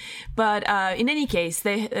coronavirus. But in any case,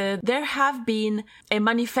 there have been a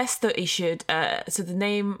manifesto issued, so the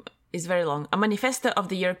name is very long, a manifesto of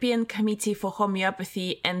the European Committee for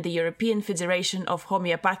Homeopathy and the European Federation of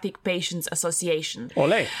Homeopathic Patients Association.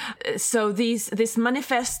 Ole. So this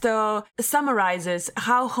manifesto summarizes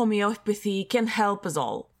how homeopathy can help us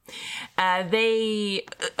all. They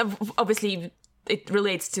obviously it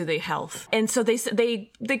relates to the health, and so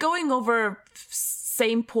they're going over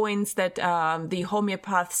same points that the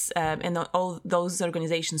homeopaths and all those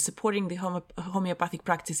organizations supporting the homeopathic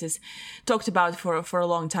practices talked about for a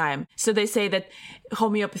long time. So they say that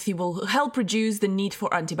homeopathy will help reduce the need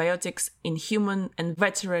for antibiotics in human and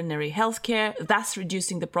veterinary healthcare, thus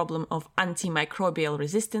reducing the problem of antimicrobial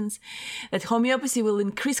resistance, that homeopathy will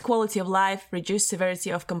increase quality of life, reduce severity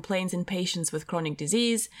of complaints in patients with chronic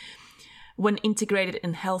disease, when integrated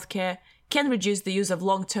in healthcare, can reduce the use of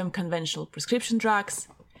long-term conventional prescription drugs,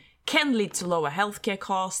 can lead to lower healthcare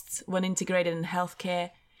costs when integrated in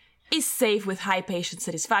healthcare, is safe with high patient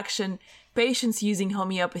satisfaction. Patients using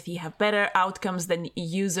homeopathy have better outcomes than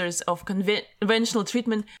users of conventional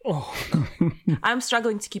treatment. Oh. I'm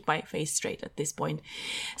struggling to keep my face straight at this point.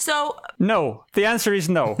 So... No. The answer is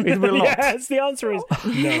no. It will not. Yes, the answer is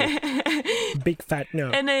no. Big fat no.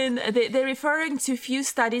 And then they're referring to a few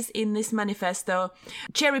studies in this manifesto,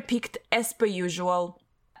 cherry-picked as per usual,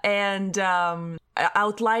 and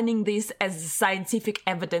outlining this as scientific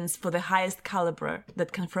evidence for the highest caliber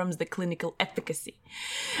that confirms the clinical efficacy,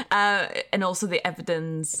 and also the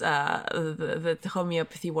evidence that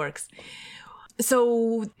homeopathy works.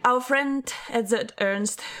 So our friend Edzard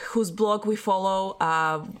Ernst, whose blog we follow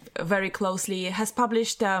very closely, has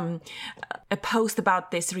published a post about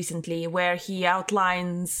this recently, where he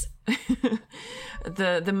outlines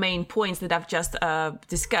the main points that I've just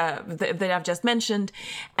that I've just mentioned,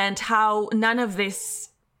 and how none of this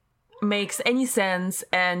makes any sense,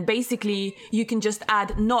 and basically you can just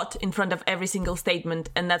add "not" in front of every single statement,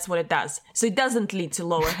 and that's what it does. So it doesn't lead to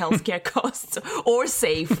lower healthcare costs, or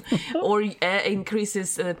safe, or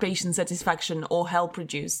increases patient satisfaction, or help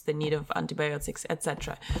reduce the need of antibiotics,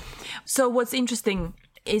 etc. So what's interesting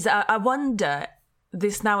is I wonder,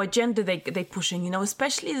 this now agenda they pushing,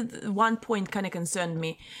 especially one point kind of concerned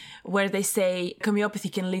me, where they say homeopathy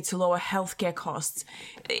can lead to lower healthcare costs.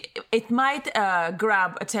 It might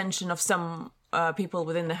grab attention of some people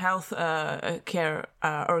within the health care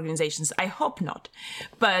organizations. I hope not,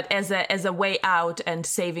 but as a way out and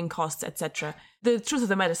saving costs, etc. The truth of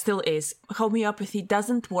the matter still is homeopathy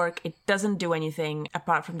doesn't work. It doesn't do anything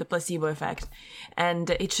apart from the placebo effect, and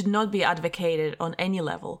it should not be advocated on any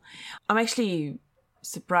level. I'm actually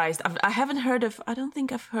surprised. I don't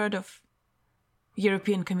think I've heard of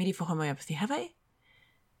European Committee for Homeopathy, have I?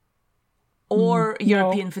 Or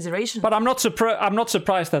European Federation. But I'm not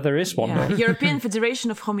surprised that there is one. Yeah. European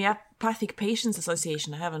Federation of Homeopathic Patients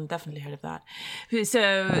Association. I haven't definitely heard of that.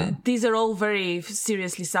 So these are all very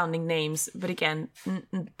seriously sounding names, but again,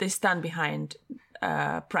 they stand behind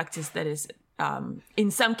practice that is,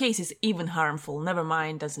 in some cases, even harmful. Never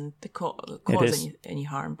mind, doesn't cause any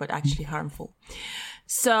harm, but actually harmful.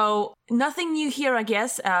 So nothing new here, I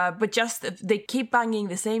guess, but just they keep banging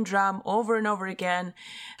the same drum over and over again,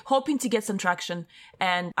 hoping to get some traction.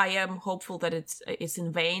 And I am hopeful that it's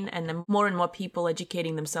in vain, and more people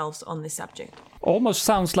educating themselves on this subject. Almost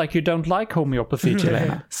sounds like you don't like homeopathy,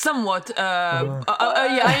 Jelena. Somewhat. Yeah,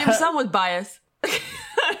 I am somewhat biased.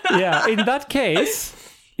 Yeah, in that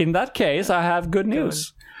case, I have good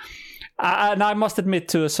news. And I must admit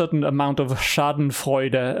to a certain amount of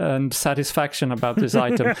schadenfreude and satisfaction about this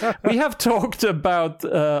item. We have talked about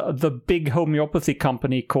the big homeopathy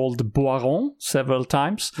company called Boiron several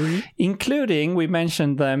times, including we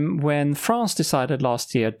mentioned them when France decided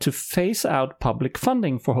last year to phase out public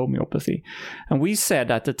funding for homeopathy. And we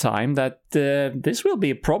said at the time that this will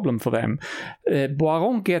be a problem for them.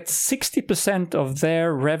 Boiron gets 60% of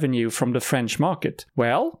their revenue from the French market.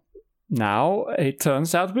 Well, now, it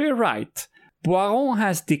turns out we're right. Boiron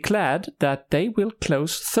has declared that they will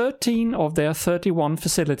close 13 of their 31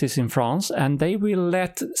 facilities in France, and they will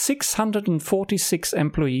let 646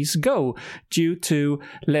 employees go due to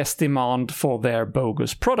less demand for their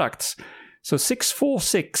bogus products. So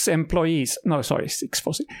 646 employees,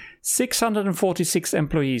 646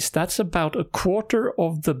 employees, that's about a quarter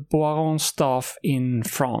of the Boiron staff in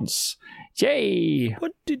France. Yay!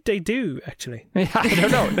 What did they do, actually? I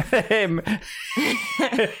don't know.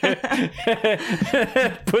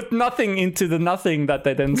 Put nothing into the nothing that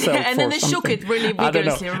they then sell and then they something. shook it really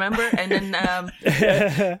vigorously, remember? And then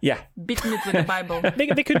beaten it with the Bible.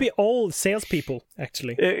 They could be all salespeople,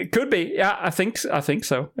 actually. It could be. Yeah, I think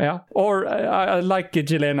so. Yeah. Or I like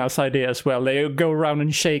Jelena's idea as well. They go around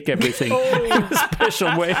and shake everything in a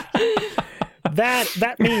special way.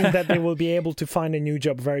 That means that they will be able to find a new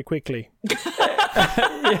job very quickly.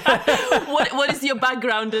 What is your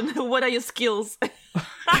background and what are your skills?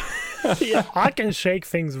 Yeah, I can shake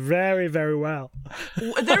things very, very well.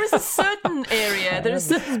 There is a certain area, there is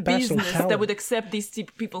a certain business talent that would accept these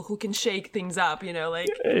people who can shake things up, like...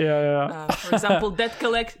 Yeah. For example, debt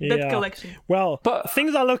collection. Well, but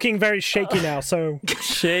things are looking very shaky now, so...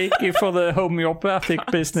 Shaky for the homeopathic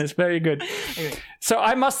business, very good. Anyway. So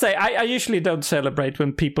I must say, I usually don't celebrate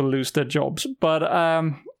when people lose their jobs, but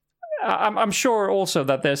I'm sure also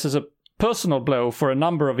that this is a personal blow for a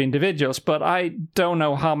number of individuals, but I don't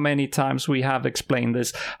know how many times we have explained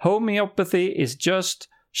this. Homeopathy is just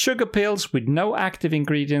sugar pills with no active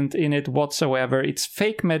ingredient in it whatsoever. It's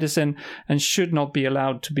fake medicine and should not be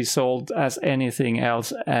allowed to be sold as anything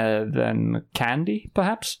else than candy,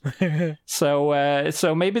 perhaps.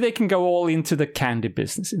 So maybe they can go all into the candy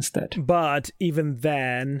business instead. But even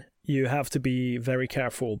then, you have to be very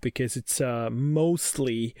careful because it's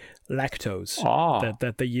mostly lactose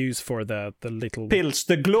that they use for the little pills,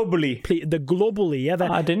 the globally. The globally, yeah.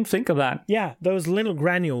 I didn't think of that. Yeah, those little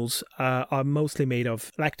granules are mostly made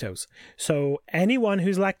of lactose. So anyone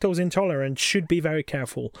who's lactose intolerant should be very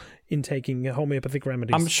careful in taking homeopathic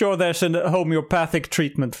remedies. I'm sure there's a homeopathic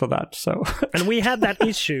treatment for that. So, and we had that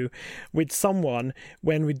issue with someone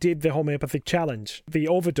when we did the homeopathic challenge, the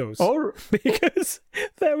overdose. Oh, because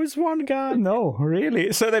there was one guy. No,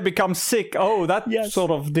 really? So they become sick. Oh, that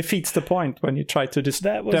sort of defeats the point when you try to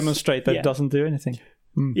demonstrate that it doesn't do anything.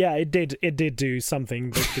 Yeah, it did do something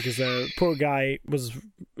because the poor guy was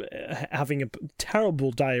having a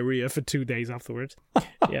terrible diarrhea for 2 days afterwards.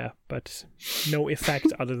 Yeah, but no effect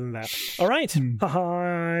other than that. All right.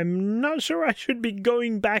 I'm not sure I should be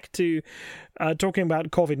going back to talking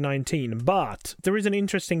about COVID-19, but there is an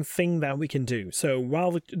interesting thing that we can do. So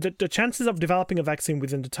while the chances of developing a vaccine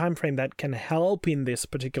within the time frame that can help in this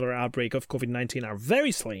particular outbreak of COVID-19 are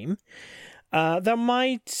very slim, there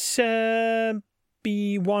might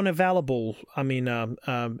be one available,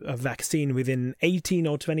 a vaccine within 18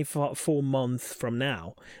 or 24 months from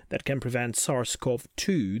now that can prevent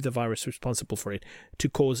SARS-CoV-2, the virus responsible for it, to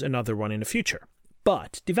cause another one in the future.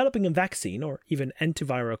 But developing a vaccine or even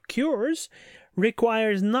antiviral cures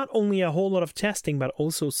requires not only a whole lot of testing, but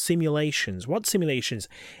also simulations. What simulations?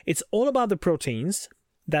 It's all about the proteins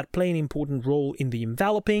that play an important role in the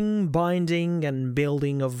enveloping, binding, and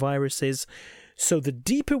building of viruses. So the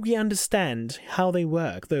deeper we understand how they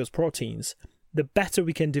work, those proteins, the better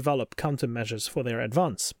we can develop countermeasures for their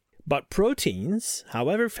advance. But proteins,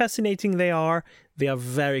 however fascinating they are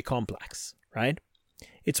very complex, right?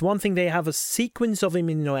 It's one thing they have a sequence of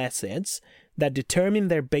amino acids that determine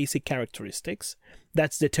their basic characteristics.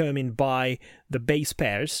 That's determined by the base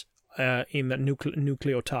pairs in the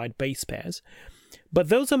nucleotide base pairs. But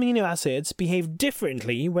those amino acids behave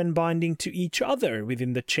differently when binding to each other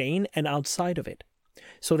within the chain and outside of it.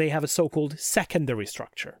 So they have a so-called secondary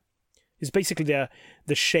structure. It's basically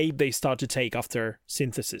the shape they start to take after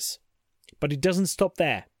synthesis. But it doesn't stop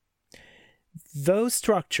there. Those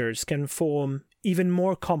structures can form even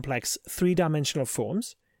more complex three-dimensional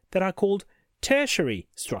forms that are called tertiary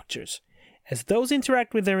structures. As those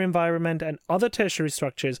interact with their environment and other tertiary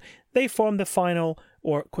structures, they form the final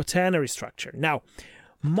or quaternary structure. Now,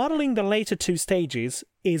 modeling the later two stages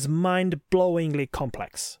is mind-blowingly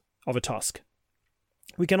complex of a task.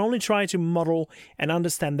 We can only try to model and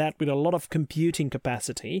understand that with a lot of computing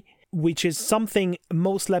capacity, which is something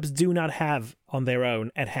most labs do not have on their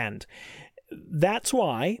own at hand. That's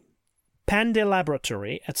why Pande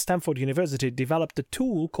Laboratory at Stanford University developed a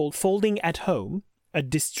tool called Folding at Home, a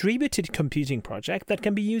distributed computing project that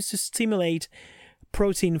can be used to simulate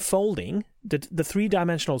protein folding, the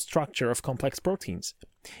three-dimensional structure of complex proteins.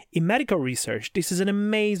 In medical research, this is an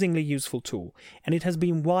amazingly useful tool, and it has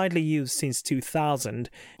been widely used since 2000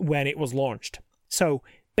 when it was launched. So,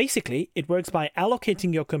 basically, it works by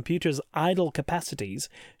allocating your computer's idle capacities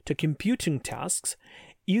to computing tasks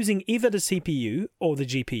using either the CPU or the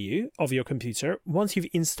GPU of your computer once you've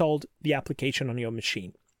installed the application on your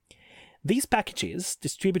machine. These packages,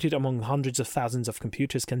 distributed among hundreds of thousands of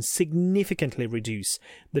computers, can significantly reduce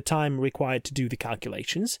the time required to do the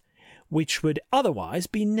calculations, which would otherwise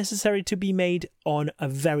be necessary to be made on a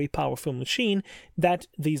very powerful machine that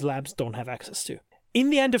these labs don't have access to.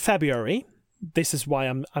 In the end of February, this is why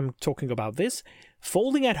I'm talking about this,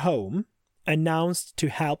 Folding at Home announced to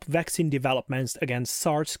help vaccine developments against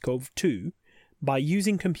SARS-CoV-2 by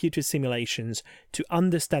using computer simulations to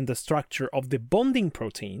understand the structure of the bonding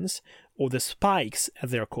proteins, or the spikes as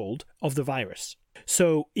they're called, of the virus.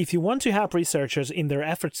 So if you want to help researchers in their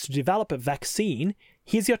efforts to develop a vaccine,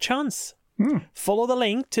 here's your chance. Follow the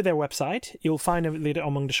link to their website. You'll find it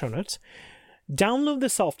among the show notes. Download the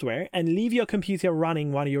software and leave your computer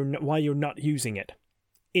running while you're not using it.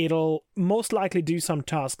 It'll most likely do some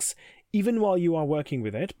tasks even while you are working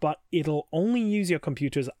with it, but it'll only use your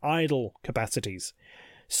computer's idle capacities.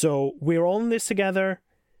 So we're all in this together.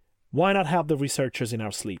 Why not help the researchers in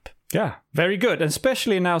our sleep? Yeah, very good. And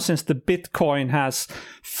especially now since the Bitcoin has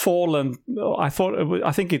fallen, I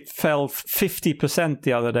think it fell 50%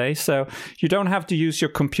 the other day. So you don't have to use your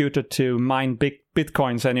computer to mine big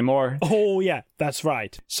Bitcoins anymore. Oh, yeah, that's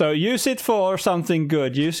right. So use it for something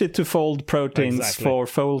good. Use it to fold proteins for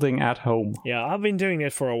folding at home. Yeah, I've been doing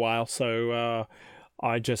it for a while. So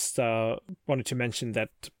I just wanted to mention that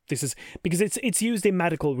this is because it's used in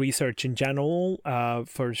medical research in general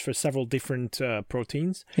for several different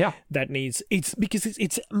proteins. Yeah, it's because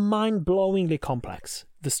it's mind-blowingly complex,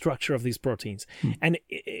 the structure of these proteins. And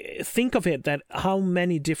think of it that how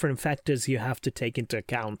many different factors you have to take into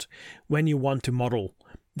account when you want to model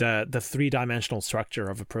the three-dimensional structure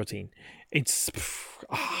of a protein. It's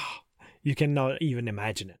you cannot even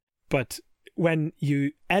imagine it. But when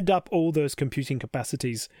you add up all those computing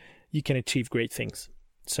capacities, you can achieve great things.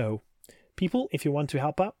 So, people, if you want to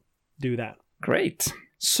help out, do that. Great.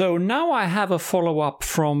 So now I have a follow-up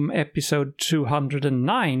from episode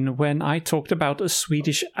 209 when I talked about a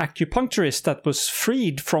Swedish acupuncturist that was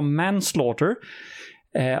freed from manslaughter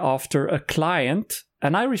after a client,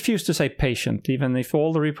 and I refuse to say patient, even if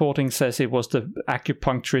all the reporting says it was the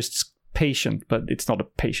acupuncturist's patient, but it's not a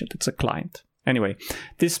patient, it's a client. Anyway,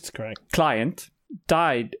 this client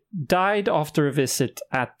died after a visit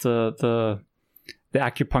at the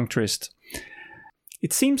acupuncturist.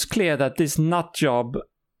 It seems clear that this nut job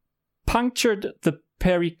punctured the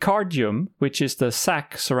pericardium, which is the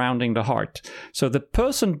sac surrounding the heart. So the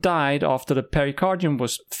person died after the pericardium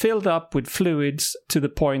was filled up with fluids to the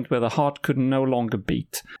point where the heart could no longer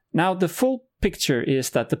beat. Now, the full picture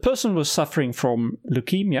is that the person was suffering from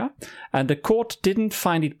leukemia, and the court didn't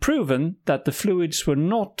find it proven that the fluids were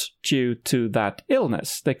not due to that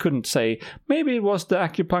illness. They couldn't say, maybe it was the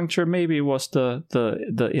acupuncture, maybe it was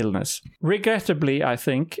the illness. Regrettably, I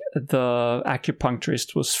think, the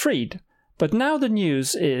acupuncturist was freed, But now the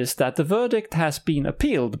news is that the verdict has been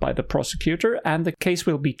appealed by the prosecutor and the case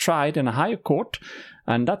will be tried in a higher court,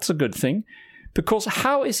 and that's a good thing. Because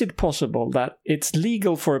how is it possible that it's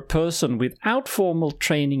legal for a person without formal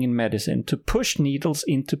training in medicine to push needles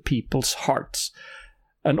into people's hearts?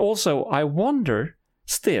 And also, I wonder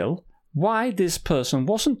still why this person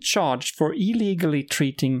wasn't charged for illegally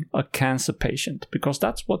treating a cancer patient, because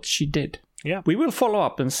that's what she did. Yeah. We will follow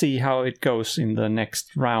up and see how it goes in the next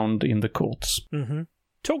round in the courts. Mm-hmm.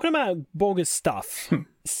 Talking about bogus stuff,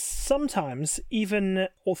 sometimes even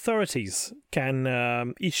authorities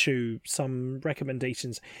can issue some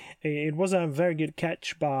recommendations. It was a very good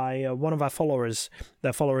catch by one of our followers,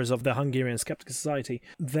 the followers of the Hungarian Skeptical Society,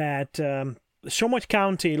 that Somogy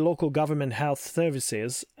County Local Government Health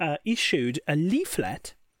Services issued a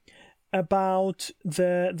leaflet about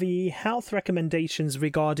the health recommendations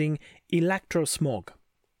regarding electrosmog.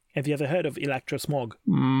 Have you ever heard of electrosmog?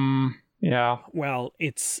 Yeah. Well,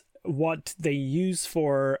 it's what they use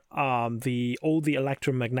for all the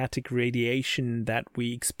electromagnetic radiation that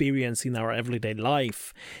we experience in our everyday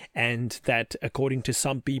life, and that according to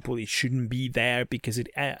some people it shouldn't be there because it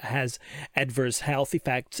has adverse health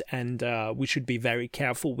effects, and we should be very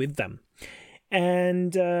careful with them.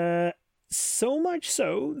 And so much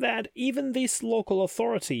so that even this local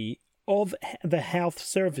authority of the health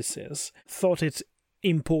services thought it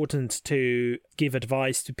important to give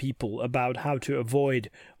advice to people about how to avoid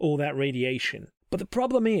all that radiation. But the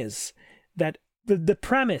problem is that the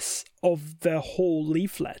premise of the whole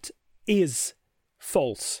leaflet is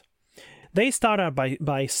false. They start out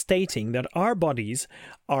by stating that our bodies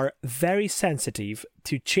are very sensitive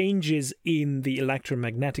to changes in the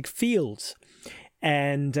electromagnetic fields.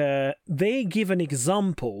 And they give an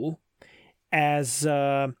example as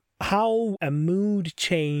how a mood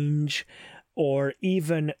change or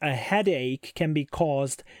even a headache can be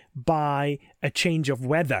caused by a change of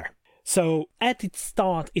weather. So at its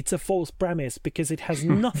start, it's a false premise because it has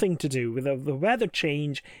nothing to do with the weather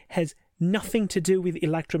change, has nothing to do with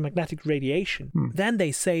electromagnetic radiation. Then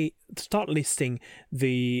they start listing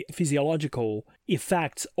the physiological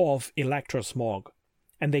effects of electrosmog.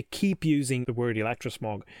 And they keep using the word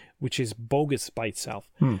electrosmog, which is bogus by itself.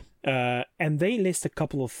 And they list a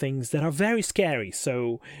couple of things that are very scary.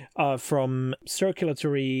 So from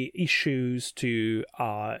circulatory issues to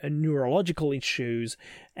neurological issues,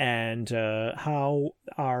 and how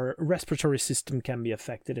our respiratory system can be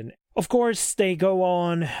affected. And of course, they go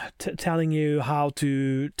on telling you how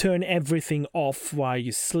to turn everything off while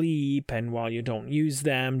you sleep and while you don't use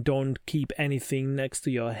them. Don't keep anything next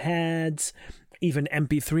to your heads. Even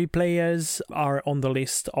MP3 players are on the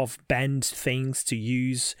list of banned things to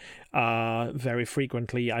use very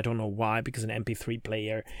frequently. I don't know why, because an MP3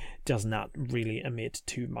 player does not really emit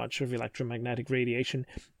too much of electromagnetic radiation.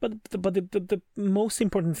 But the most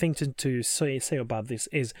important thing to say about this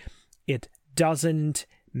is it doesn't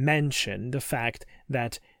mention the fact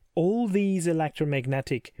that all these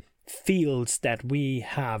electromagnetic fields that we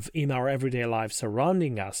have in our everyday life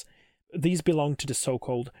surrounding us, these belong to the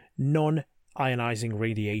so-called non-ionizing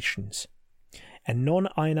radiations. And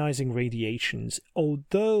non-ionizing radiations,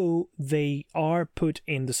 although they are put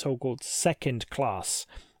in the so-called second class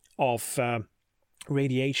of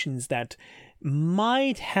radiations that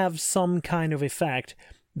might have some kind of effect,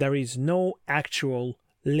 there is no actual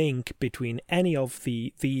link between any of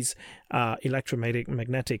these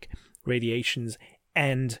electromagnetic radiations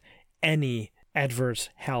and any adverse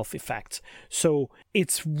health effects. So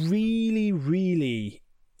it's really, really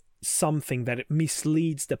something that it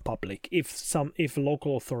misleads the public if a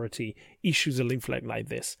local authority issues a leaflet like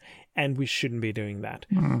this, and we shouldn't be doing that.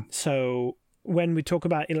 So when we talk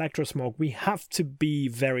about electrosmog, we have to be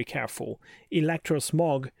very careful.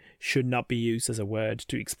 Electrosmog should not be used as a word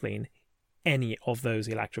to explain any of those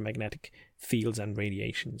electromagnetic fields and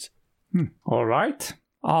radiations. All right.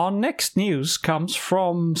 Our next news comes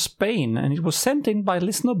from Spain, and it was sent in by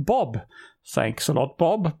listener Bob. Thanks a lot,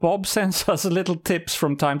 Bob. Bob sends us little tips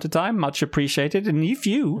from time to time. Much appreciated. And if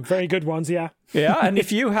you... Very good ones, yeah. Yeah, and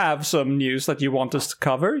if you have some news that you want us to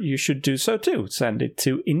cover, you should do so too. Send it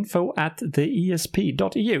to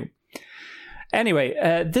info@theesp.eu. Anyway,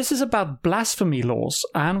 this is about blasphemy laws,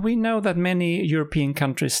 and we know that many European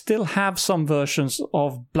countries still have some versions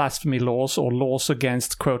of blasphemy laws or laws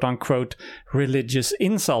against quote-unquote religious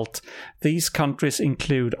insult. These countries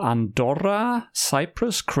include Andorra,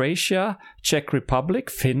 Cyprus, Croatia, Czech Republic,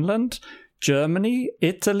 Finland, Germany,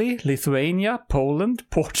 Italy, Lithuania, Poland,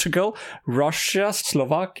 Portugal, Russia,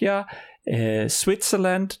 Slovakia,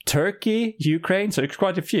 Switzerland, Turkey, Ukraine, so it's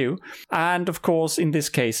quite a few, and of course, in this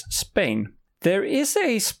case, Spain. There is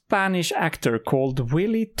a Spanish actor called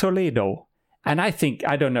Willy Toledo. And I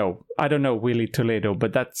don't know Willie Toledo,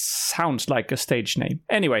 but that sounds like a stage name.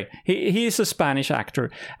 Anyway, he is a Spanish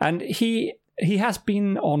actor, and he has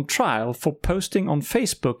been on trial for posting on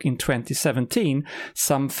Facebook in 2017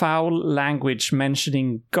 some foul language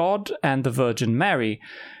mentioning God and the Virgin Mary.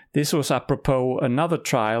 This was apropos another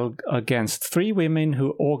trial against 3 women who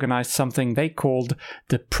organized something they called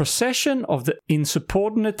the Procession of the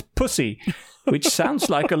Insubordinate Pussy, which sounds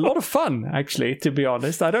like a lot of fun, actually, to be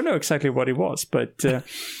honest. I don't know exactly what it was, but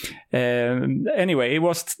anyway, it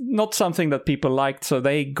was not something that people liked, so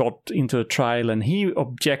they got into a trial, and he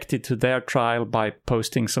objected to their trial by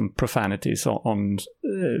posting some profanities on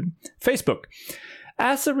Facebook.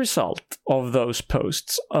 As a result of those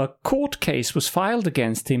posts, a court case was filed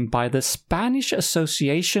against him by the Spanish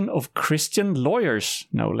Association of Christian Lawyers,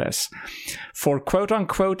 no less, for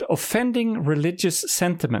quote-unquote offending religious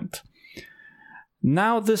sentiment.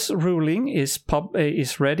 Now this ruling is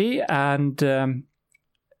ready, and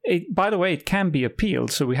by the way, it can be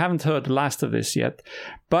appealed, so we haven't heard the last of this yet.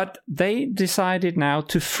 But they decided now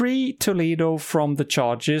to free Toledo from the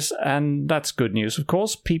charges, and that's good news. Of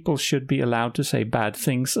course, people should be allowed to say bad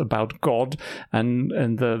things about God and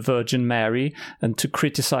the Virgin Mary, and to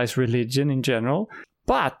criticize religion in general.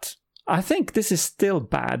 But I think this is still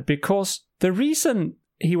bad, because the reason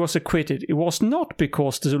he was acquitted, it was not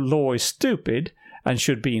because the law is stupid and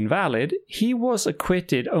should be invalid. He was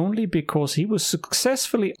acquitted only because he was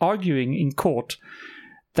successfully arguing in court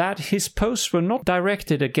that his posts were not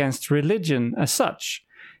directed against religion as such.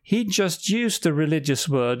 He just used the religious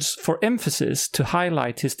words for emphasis to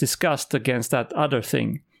highlight his disgust against that other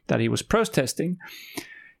thing that he was protesting.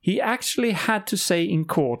 He actually had to say in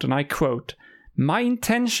court, and I quote, "My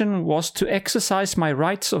intention was to exercise my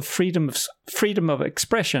rights of freedom of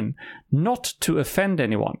expression, not to offend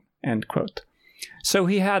anyone," end quote. So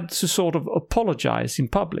he had to sort of apologize in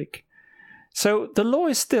public. So the law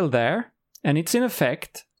is still there, and it's in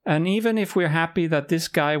effect, and even if we're happy that this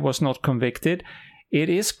guy was not convicted, it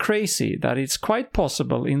is crazy that it's quite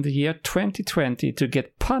possible in the year 2020 to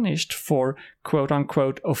get punished for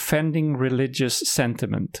quote-unquote offending religious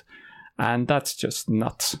sentiment. And that's just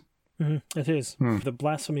nuts. Mm-hmm. It is. The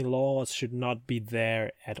blasphemy laws should not be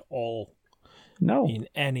there at all. No. In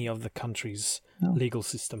any of the country's legal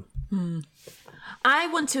system. I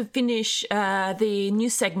want to finish the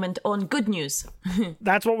news segment on good news.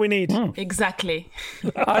 That's what we need. Exactly.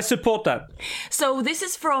 I support that. So this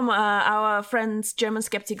is from our friends, German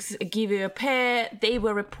skeptics Give You a Pair. They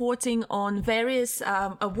were reporting on various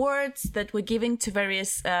awards that were given to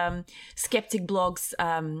various skeptic blogs,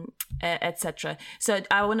 etc. So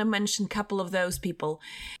I want to mention a couple of those people.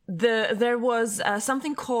 There was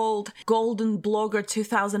something called Golden Blogger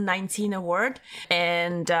 2019 Award,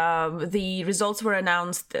 and the results were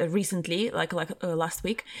announced recently, like last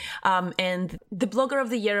week. And the Blogger of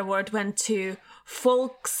the Year award went to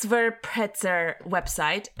Volksverpetzer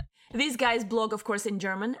website. These guys blog, of course, in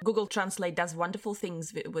German. Google Translate does wonderful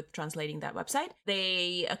things with translating that website.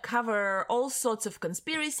 They cover all sorts of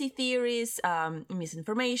conspiracy theories,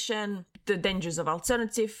 misinformation, the dangers of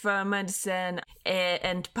alternative medicine,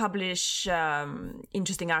 and publish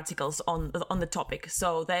interesting articles on the topic.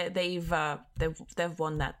 So they've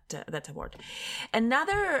won that award.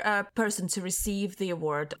 Another person to receive the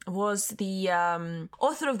award was the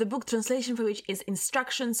author of the book, translation for which is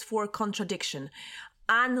Instructions for Contradiction.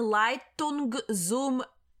 Anleitung zum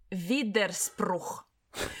Widerspruch.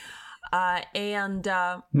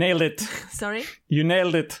 Nailed it. Sorry? You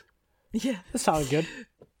nailed it. Yeah. That sounded good.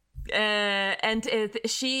 And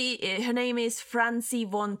her name is Franzi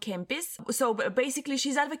von Kempis. So basically,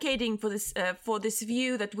 she's advocating for this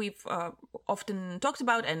view that we've often talked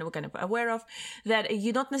about and we're kind of aware of, that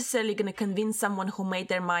you're not necessarily going to convince someone who made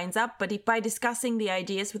their minds up, but if by discussing the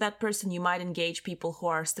ideas with that person, you might engage people who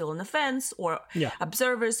are still on the fence or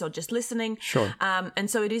observers or just listening. Sure. And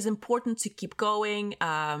so it is important to keep going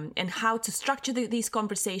and how to structure these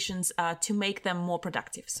conversations to make them more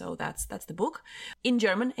productive. So that's the book in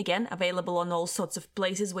German, again, available on all sorts of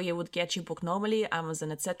places where you would get your book normally,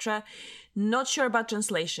 Amazon, etc. Not sure about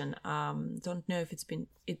translation. Don't know if it's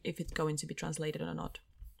going to be translated or not.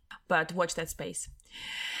 But watch that space.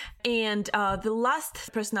 And the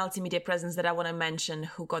last personality media presence that I want to mention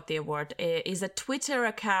who got the award is a Twitter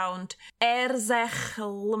account,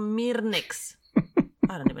 Erzählmirnix.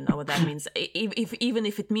 I don't even know what that means. Even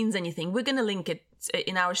if it means anything, we're going to link it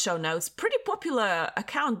in our show notes. Pretty popular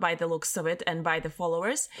account by the looks of it and by the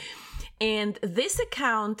followers. And this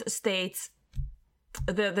account states,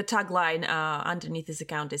 the tagline underneath this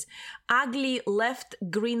account is, "Ugly left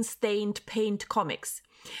green stained paint comics."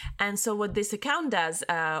 And so what this account does,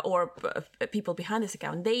 or people behind this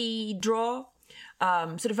account, they draw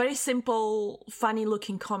sort of very simple,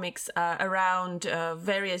 funny-looking comics around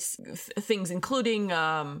various things, including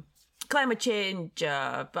climate change,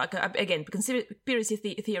 again, conspiracy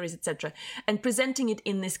theories, etc., and presenting it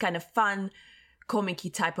in this kind of fun,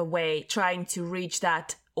 comic-y type of way, trying to reach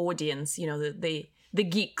that audience, the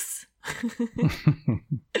geeks.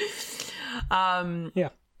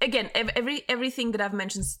 Again, everything that I've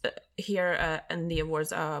mentioned here in the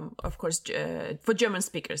awards, of course, for German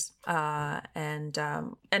speakers, and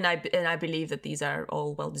I believe that these are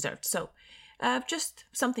all well deserved. So, just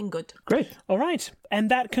something good. Great. All right, and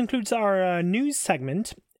that concludes our news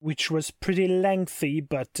segment, which was pretty lengthy,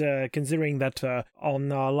 but considering that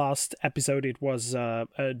on our last episode it was a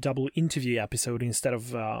double interview episode instead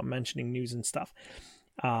of mentioning news and stuff,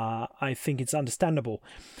 I think it's understandable.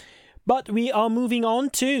 But we are moving on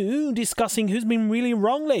to discussing who's been really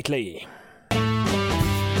wrong lately.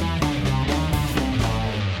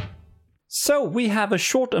 So we have a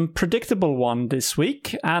short and predictable one this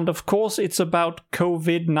week, and of course it's about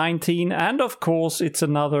COVID-19, and of course it's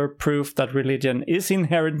another proof that religion is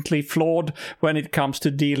inherently flawed when it comes to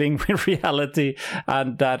dealing with reality,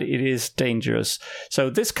 and that it is dangerous. So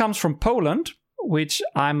this comes from Poland, which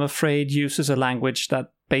I'm afraid uses a language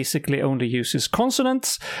that basically only uses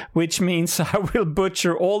consonants, which means I will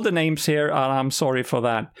butcher all the names here, and I'm sorry for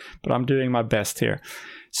that, but I'm doing my best here.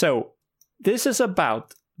 So this is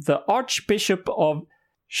about the Archbishop of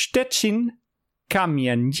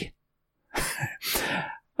Szczecin-Kamień.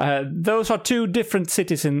 Those are two different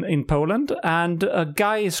cities in Poland, and a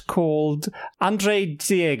guy is called Andrzej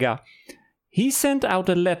Ziega. He sent out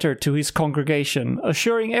a letter to his congregation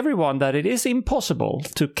assuring everyone that it is impossible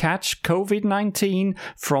to catch COVID-19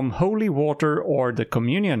 from holy water or the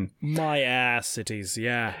communion. My ass it is,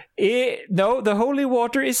 yeah. No, the holy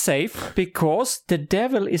water is safe because the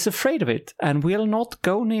devil is afraid of it and will not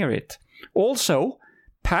go near it. Also,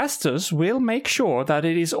 pastors will make sure that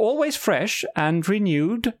it is always fresh and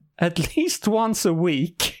renewed at least once a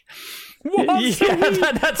week. Once a week?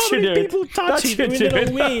 That How should many do people it. touch it within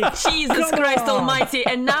a week? Jesus Christ Almighty!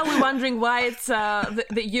 And now we're wondering why it's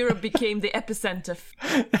the Europe became the epicenter.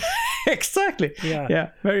 Exactly.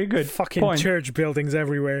 Yeah. Very good. Fucking point. church buildings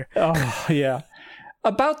everywhere. Oh, yeah.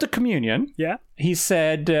 About the communion, he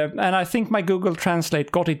said, and I think my Google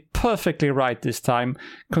Translate got it perfectly right this time,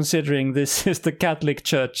 considering this is the Catholic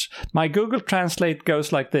Church. My Google Translate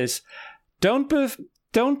goes like this: Don't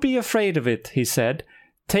be afraid of it, he said.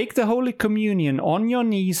 Take the Holy Communion on your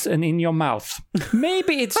knees and in your mouth.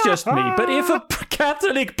 Maybe it's just me, but if a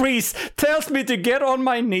Catholic priest tells me to get on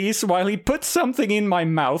my knees while he puts something in my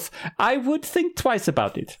mouth, I would think twice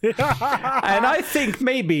about it. And I think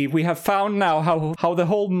maybe we have found now how the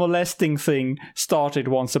whole molesting thing started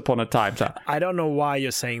once upon a time. So, I don't know why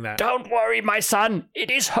you're saying that. don't worry, my son. It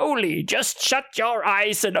is holy. Just shut your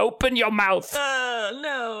eyes and open your mouth.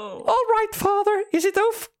 No. All right, Father. Is it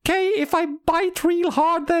okay if I bite real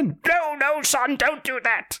hard then? No, son, don't do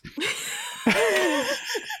that.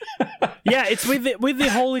 Yeah, it's with the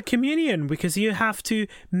Holy Communion, because you have to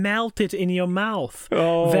melt it in your mouth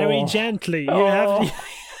very gently. You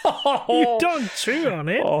don't chew on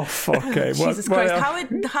it. Oh, fuck. Okay. Jesus Christ,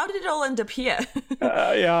 how did it all end up here?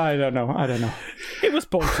 I don't know. It was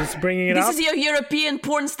Pontus bringing it This up. is your European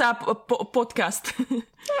porn star podcast.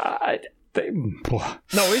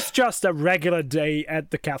 No, it's just a regular day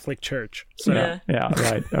at the Catholic Church. So. Yeah,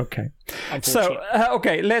 right. Okay. So,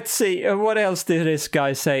 let's see. What else did this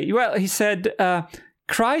guy say? Well, he said,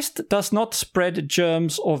 Christ does not spread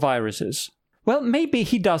germs or viruses. Well, maybe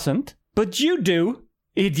he doesn't, but you do,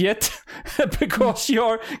 idiot, because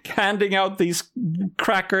you're handing out these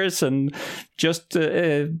crackers and just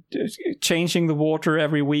changing the water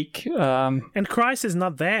every week. And Christ is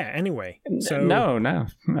not there anyway. So. No.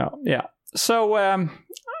 Yeah. So,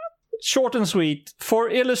 short and sweet, for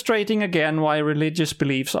illustrating again why religious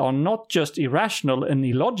beliefs are not just irrational and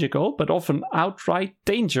illogical, but often outright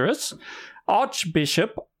dangerous,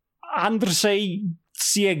 Archbishop Andrzej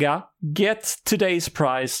Ziega gets today's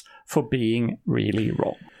prize for being really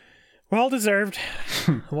wrong. Well deserved.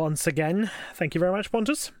 Once again. Thank you very much,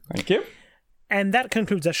 Pontus. Thank you. And that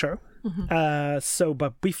concludes our show. Mm-hmm.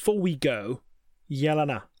 But before we go,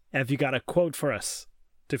 Jelena, have you got a quote for us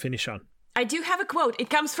to finish on? I do have a quote. It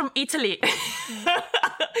comes from Italy.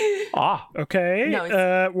 Okay.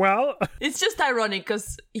 No, well... It's just ironic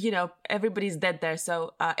because, everybody's dead there.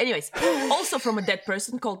 So, anyways, also from a dead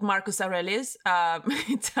person called Marcus Aurelius.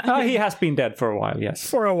 He has been dead for a while, yes.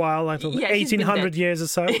 For a while, I thought 1800 years or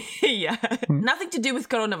so. Yeah. Nothing to do with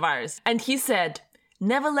coronavirus. And he said,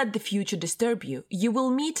 "Never let the future disturb you. You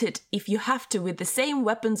will meet it, if you have to, with the same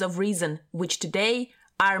weapons of reason, which today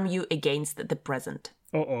arm you against the present.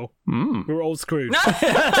 Uh-oh. We're all screwed. That's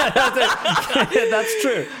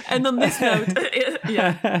true. And on this note,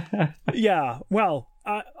 Yeah, well,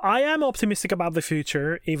 I am optimistic about the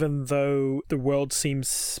future, even though the world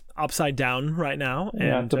seems upside down right now.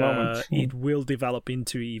 Yeah, And at the moment. it will develop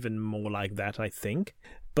into even more like that, I think.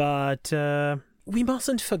 But we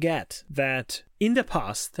mustn't forget that in the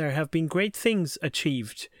past, there have been great things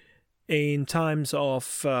achieved in times of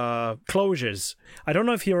closures. I don't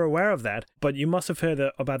know if you're aware of that, but you must have heard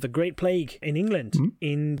about the Great Plague in England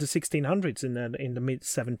in the 1600s, in the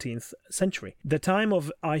mid-17th century, the time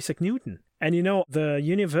of Isaac Newton. And the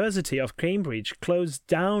University of Cambridge closed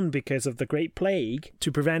down because of the Great Plague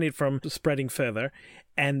to prevent it from spreading further.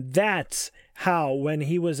 And that's how, when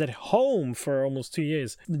he was at home for almost 2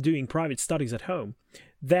 years doing private studies at home,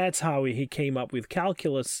 that's how he came up with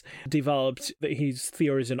calculus, developed his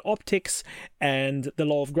theories in optics and the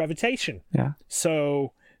law of gravitation. Yeah.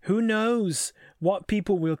 So who knows what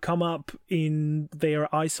people will come up in their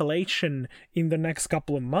isolation in the next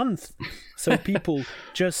couple of months. So people,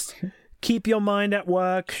 just keep your mind at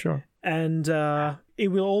work. Sure. And it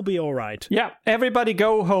will all be all right. Yeah, everybody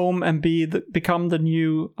go home and become the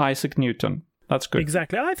new Isaac Newton. That's good.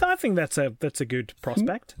 Exactly. I think that's a good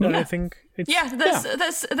prospect. I think it's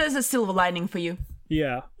there's a silver lining for you.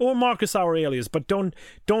 Yeah, or Marcus Aurelius, but don't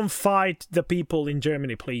fight the people in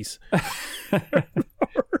Germany, please.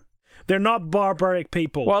 They're not barbaric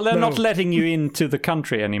people. Well, they're not letting you into the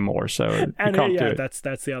country anymore, so you can't do it. That's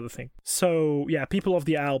the other thing. So yeah, people of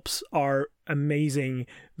the Alps are amazing,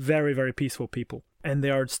 very, very peaceful people, and they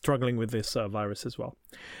are struggling with this virus as well.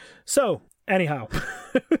 So anyhow,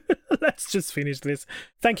 let's just finish this.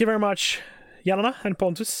 Thank you very much, Jelena and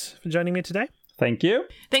Pontus, for joining me today. Thank you.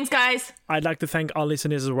 Thanks, guys. I'd like to thank our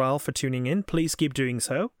listeners as well for tuning in. Please keep doing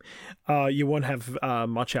so. You won't have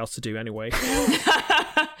much else to do anyway.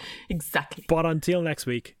 Exactly. But until next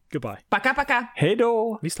week, goodbye. Пока-пока. Hej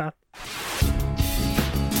då. Vi start.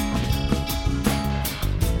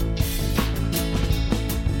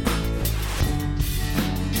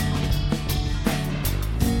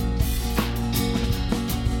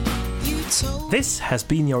 This has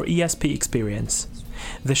been your ESP experience.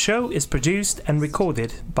 The show is produced and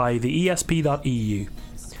recorded by TheESP.eu.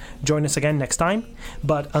 Join us again next time,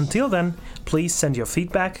 but until then, please send your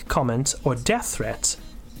feedback, comments, or death threats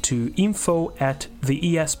to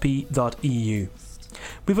info@theesp.eu.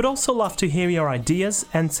 We would also love to hear your ideas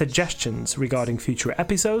and suggestions regarding future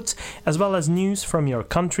episodes, as well as news from your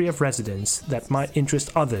country of residence that might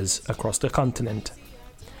interest others across the continent.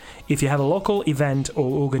 If you have a local event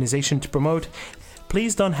or organization to promote,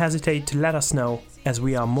 please don't hesitate to let us know, as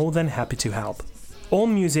we are more than happy to help. All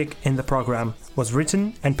music in the program was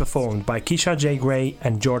written and performed by Keisha J. Gray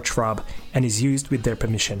and George Schwab and is used with their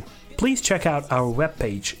permission. Please check out our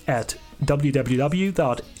webpage at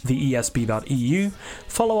www.theesp.eu,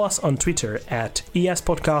 follow us on Twitter at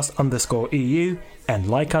espodcast_EU, and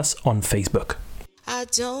like us on Facebook. I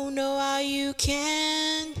don't know how you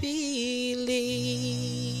can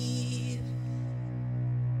believe.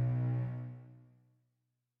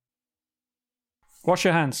 Wash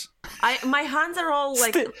your hands. My hands are all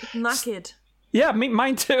like naked. Yeah,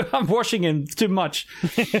 mine too. I'm washing in too much.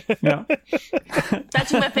 Yeah.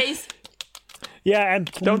 Touching my face. Yeah,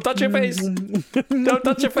 and don't touch your face. Don't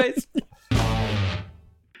touch your face.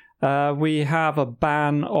 We have a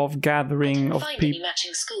ban of gathering of people. Find any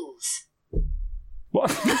matching schools.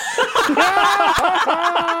 What?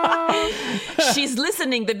 She's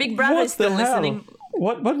listening. The big brother is still listening.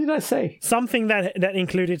 What did I say? Something that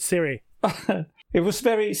included Siri. It was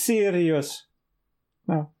very serious.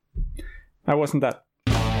 No, I wasn't that.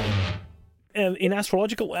 In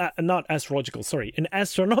astrological, not astrological, sorry, in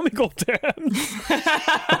astronomical terms.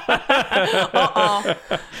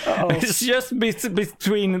 It's just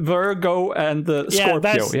between Virgo and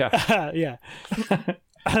Scorpio. Yeah.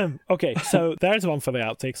 Okay, so there's one for the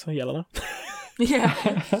outtakes, Jelena. Yeah.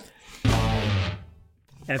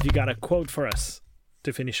 Have you got a quote for us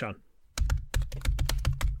to finish on?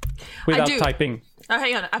 Without typing. Oh,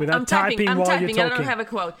 hang on. I'm Without typing. typing I'm while typing. you're I don't talking. have a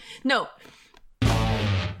quote. No.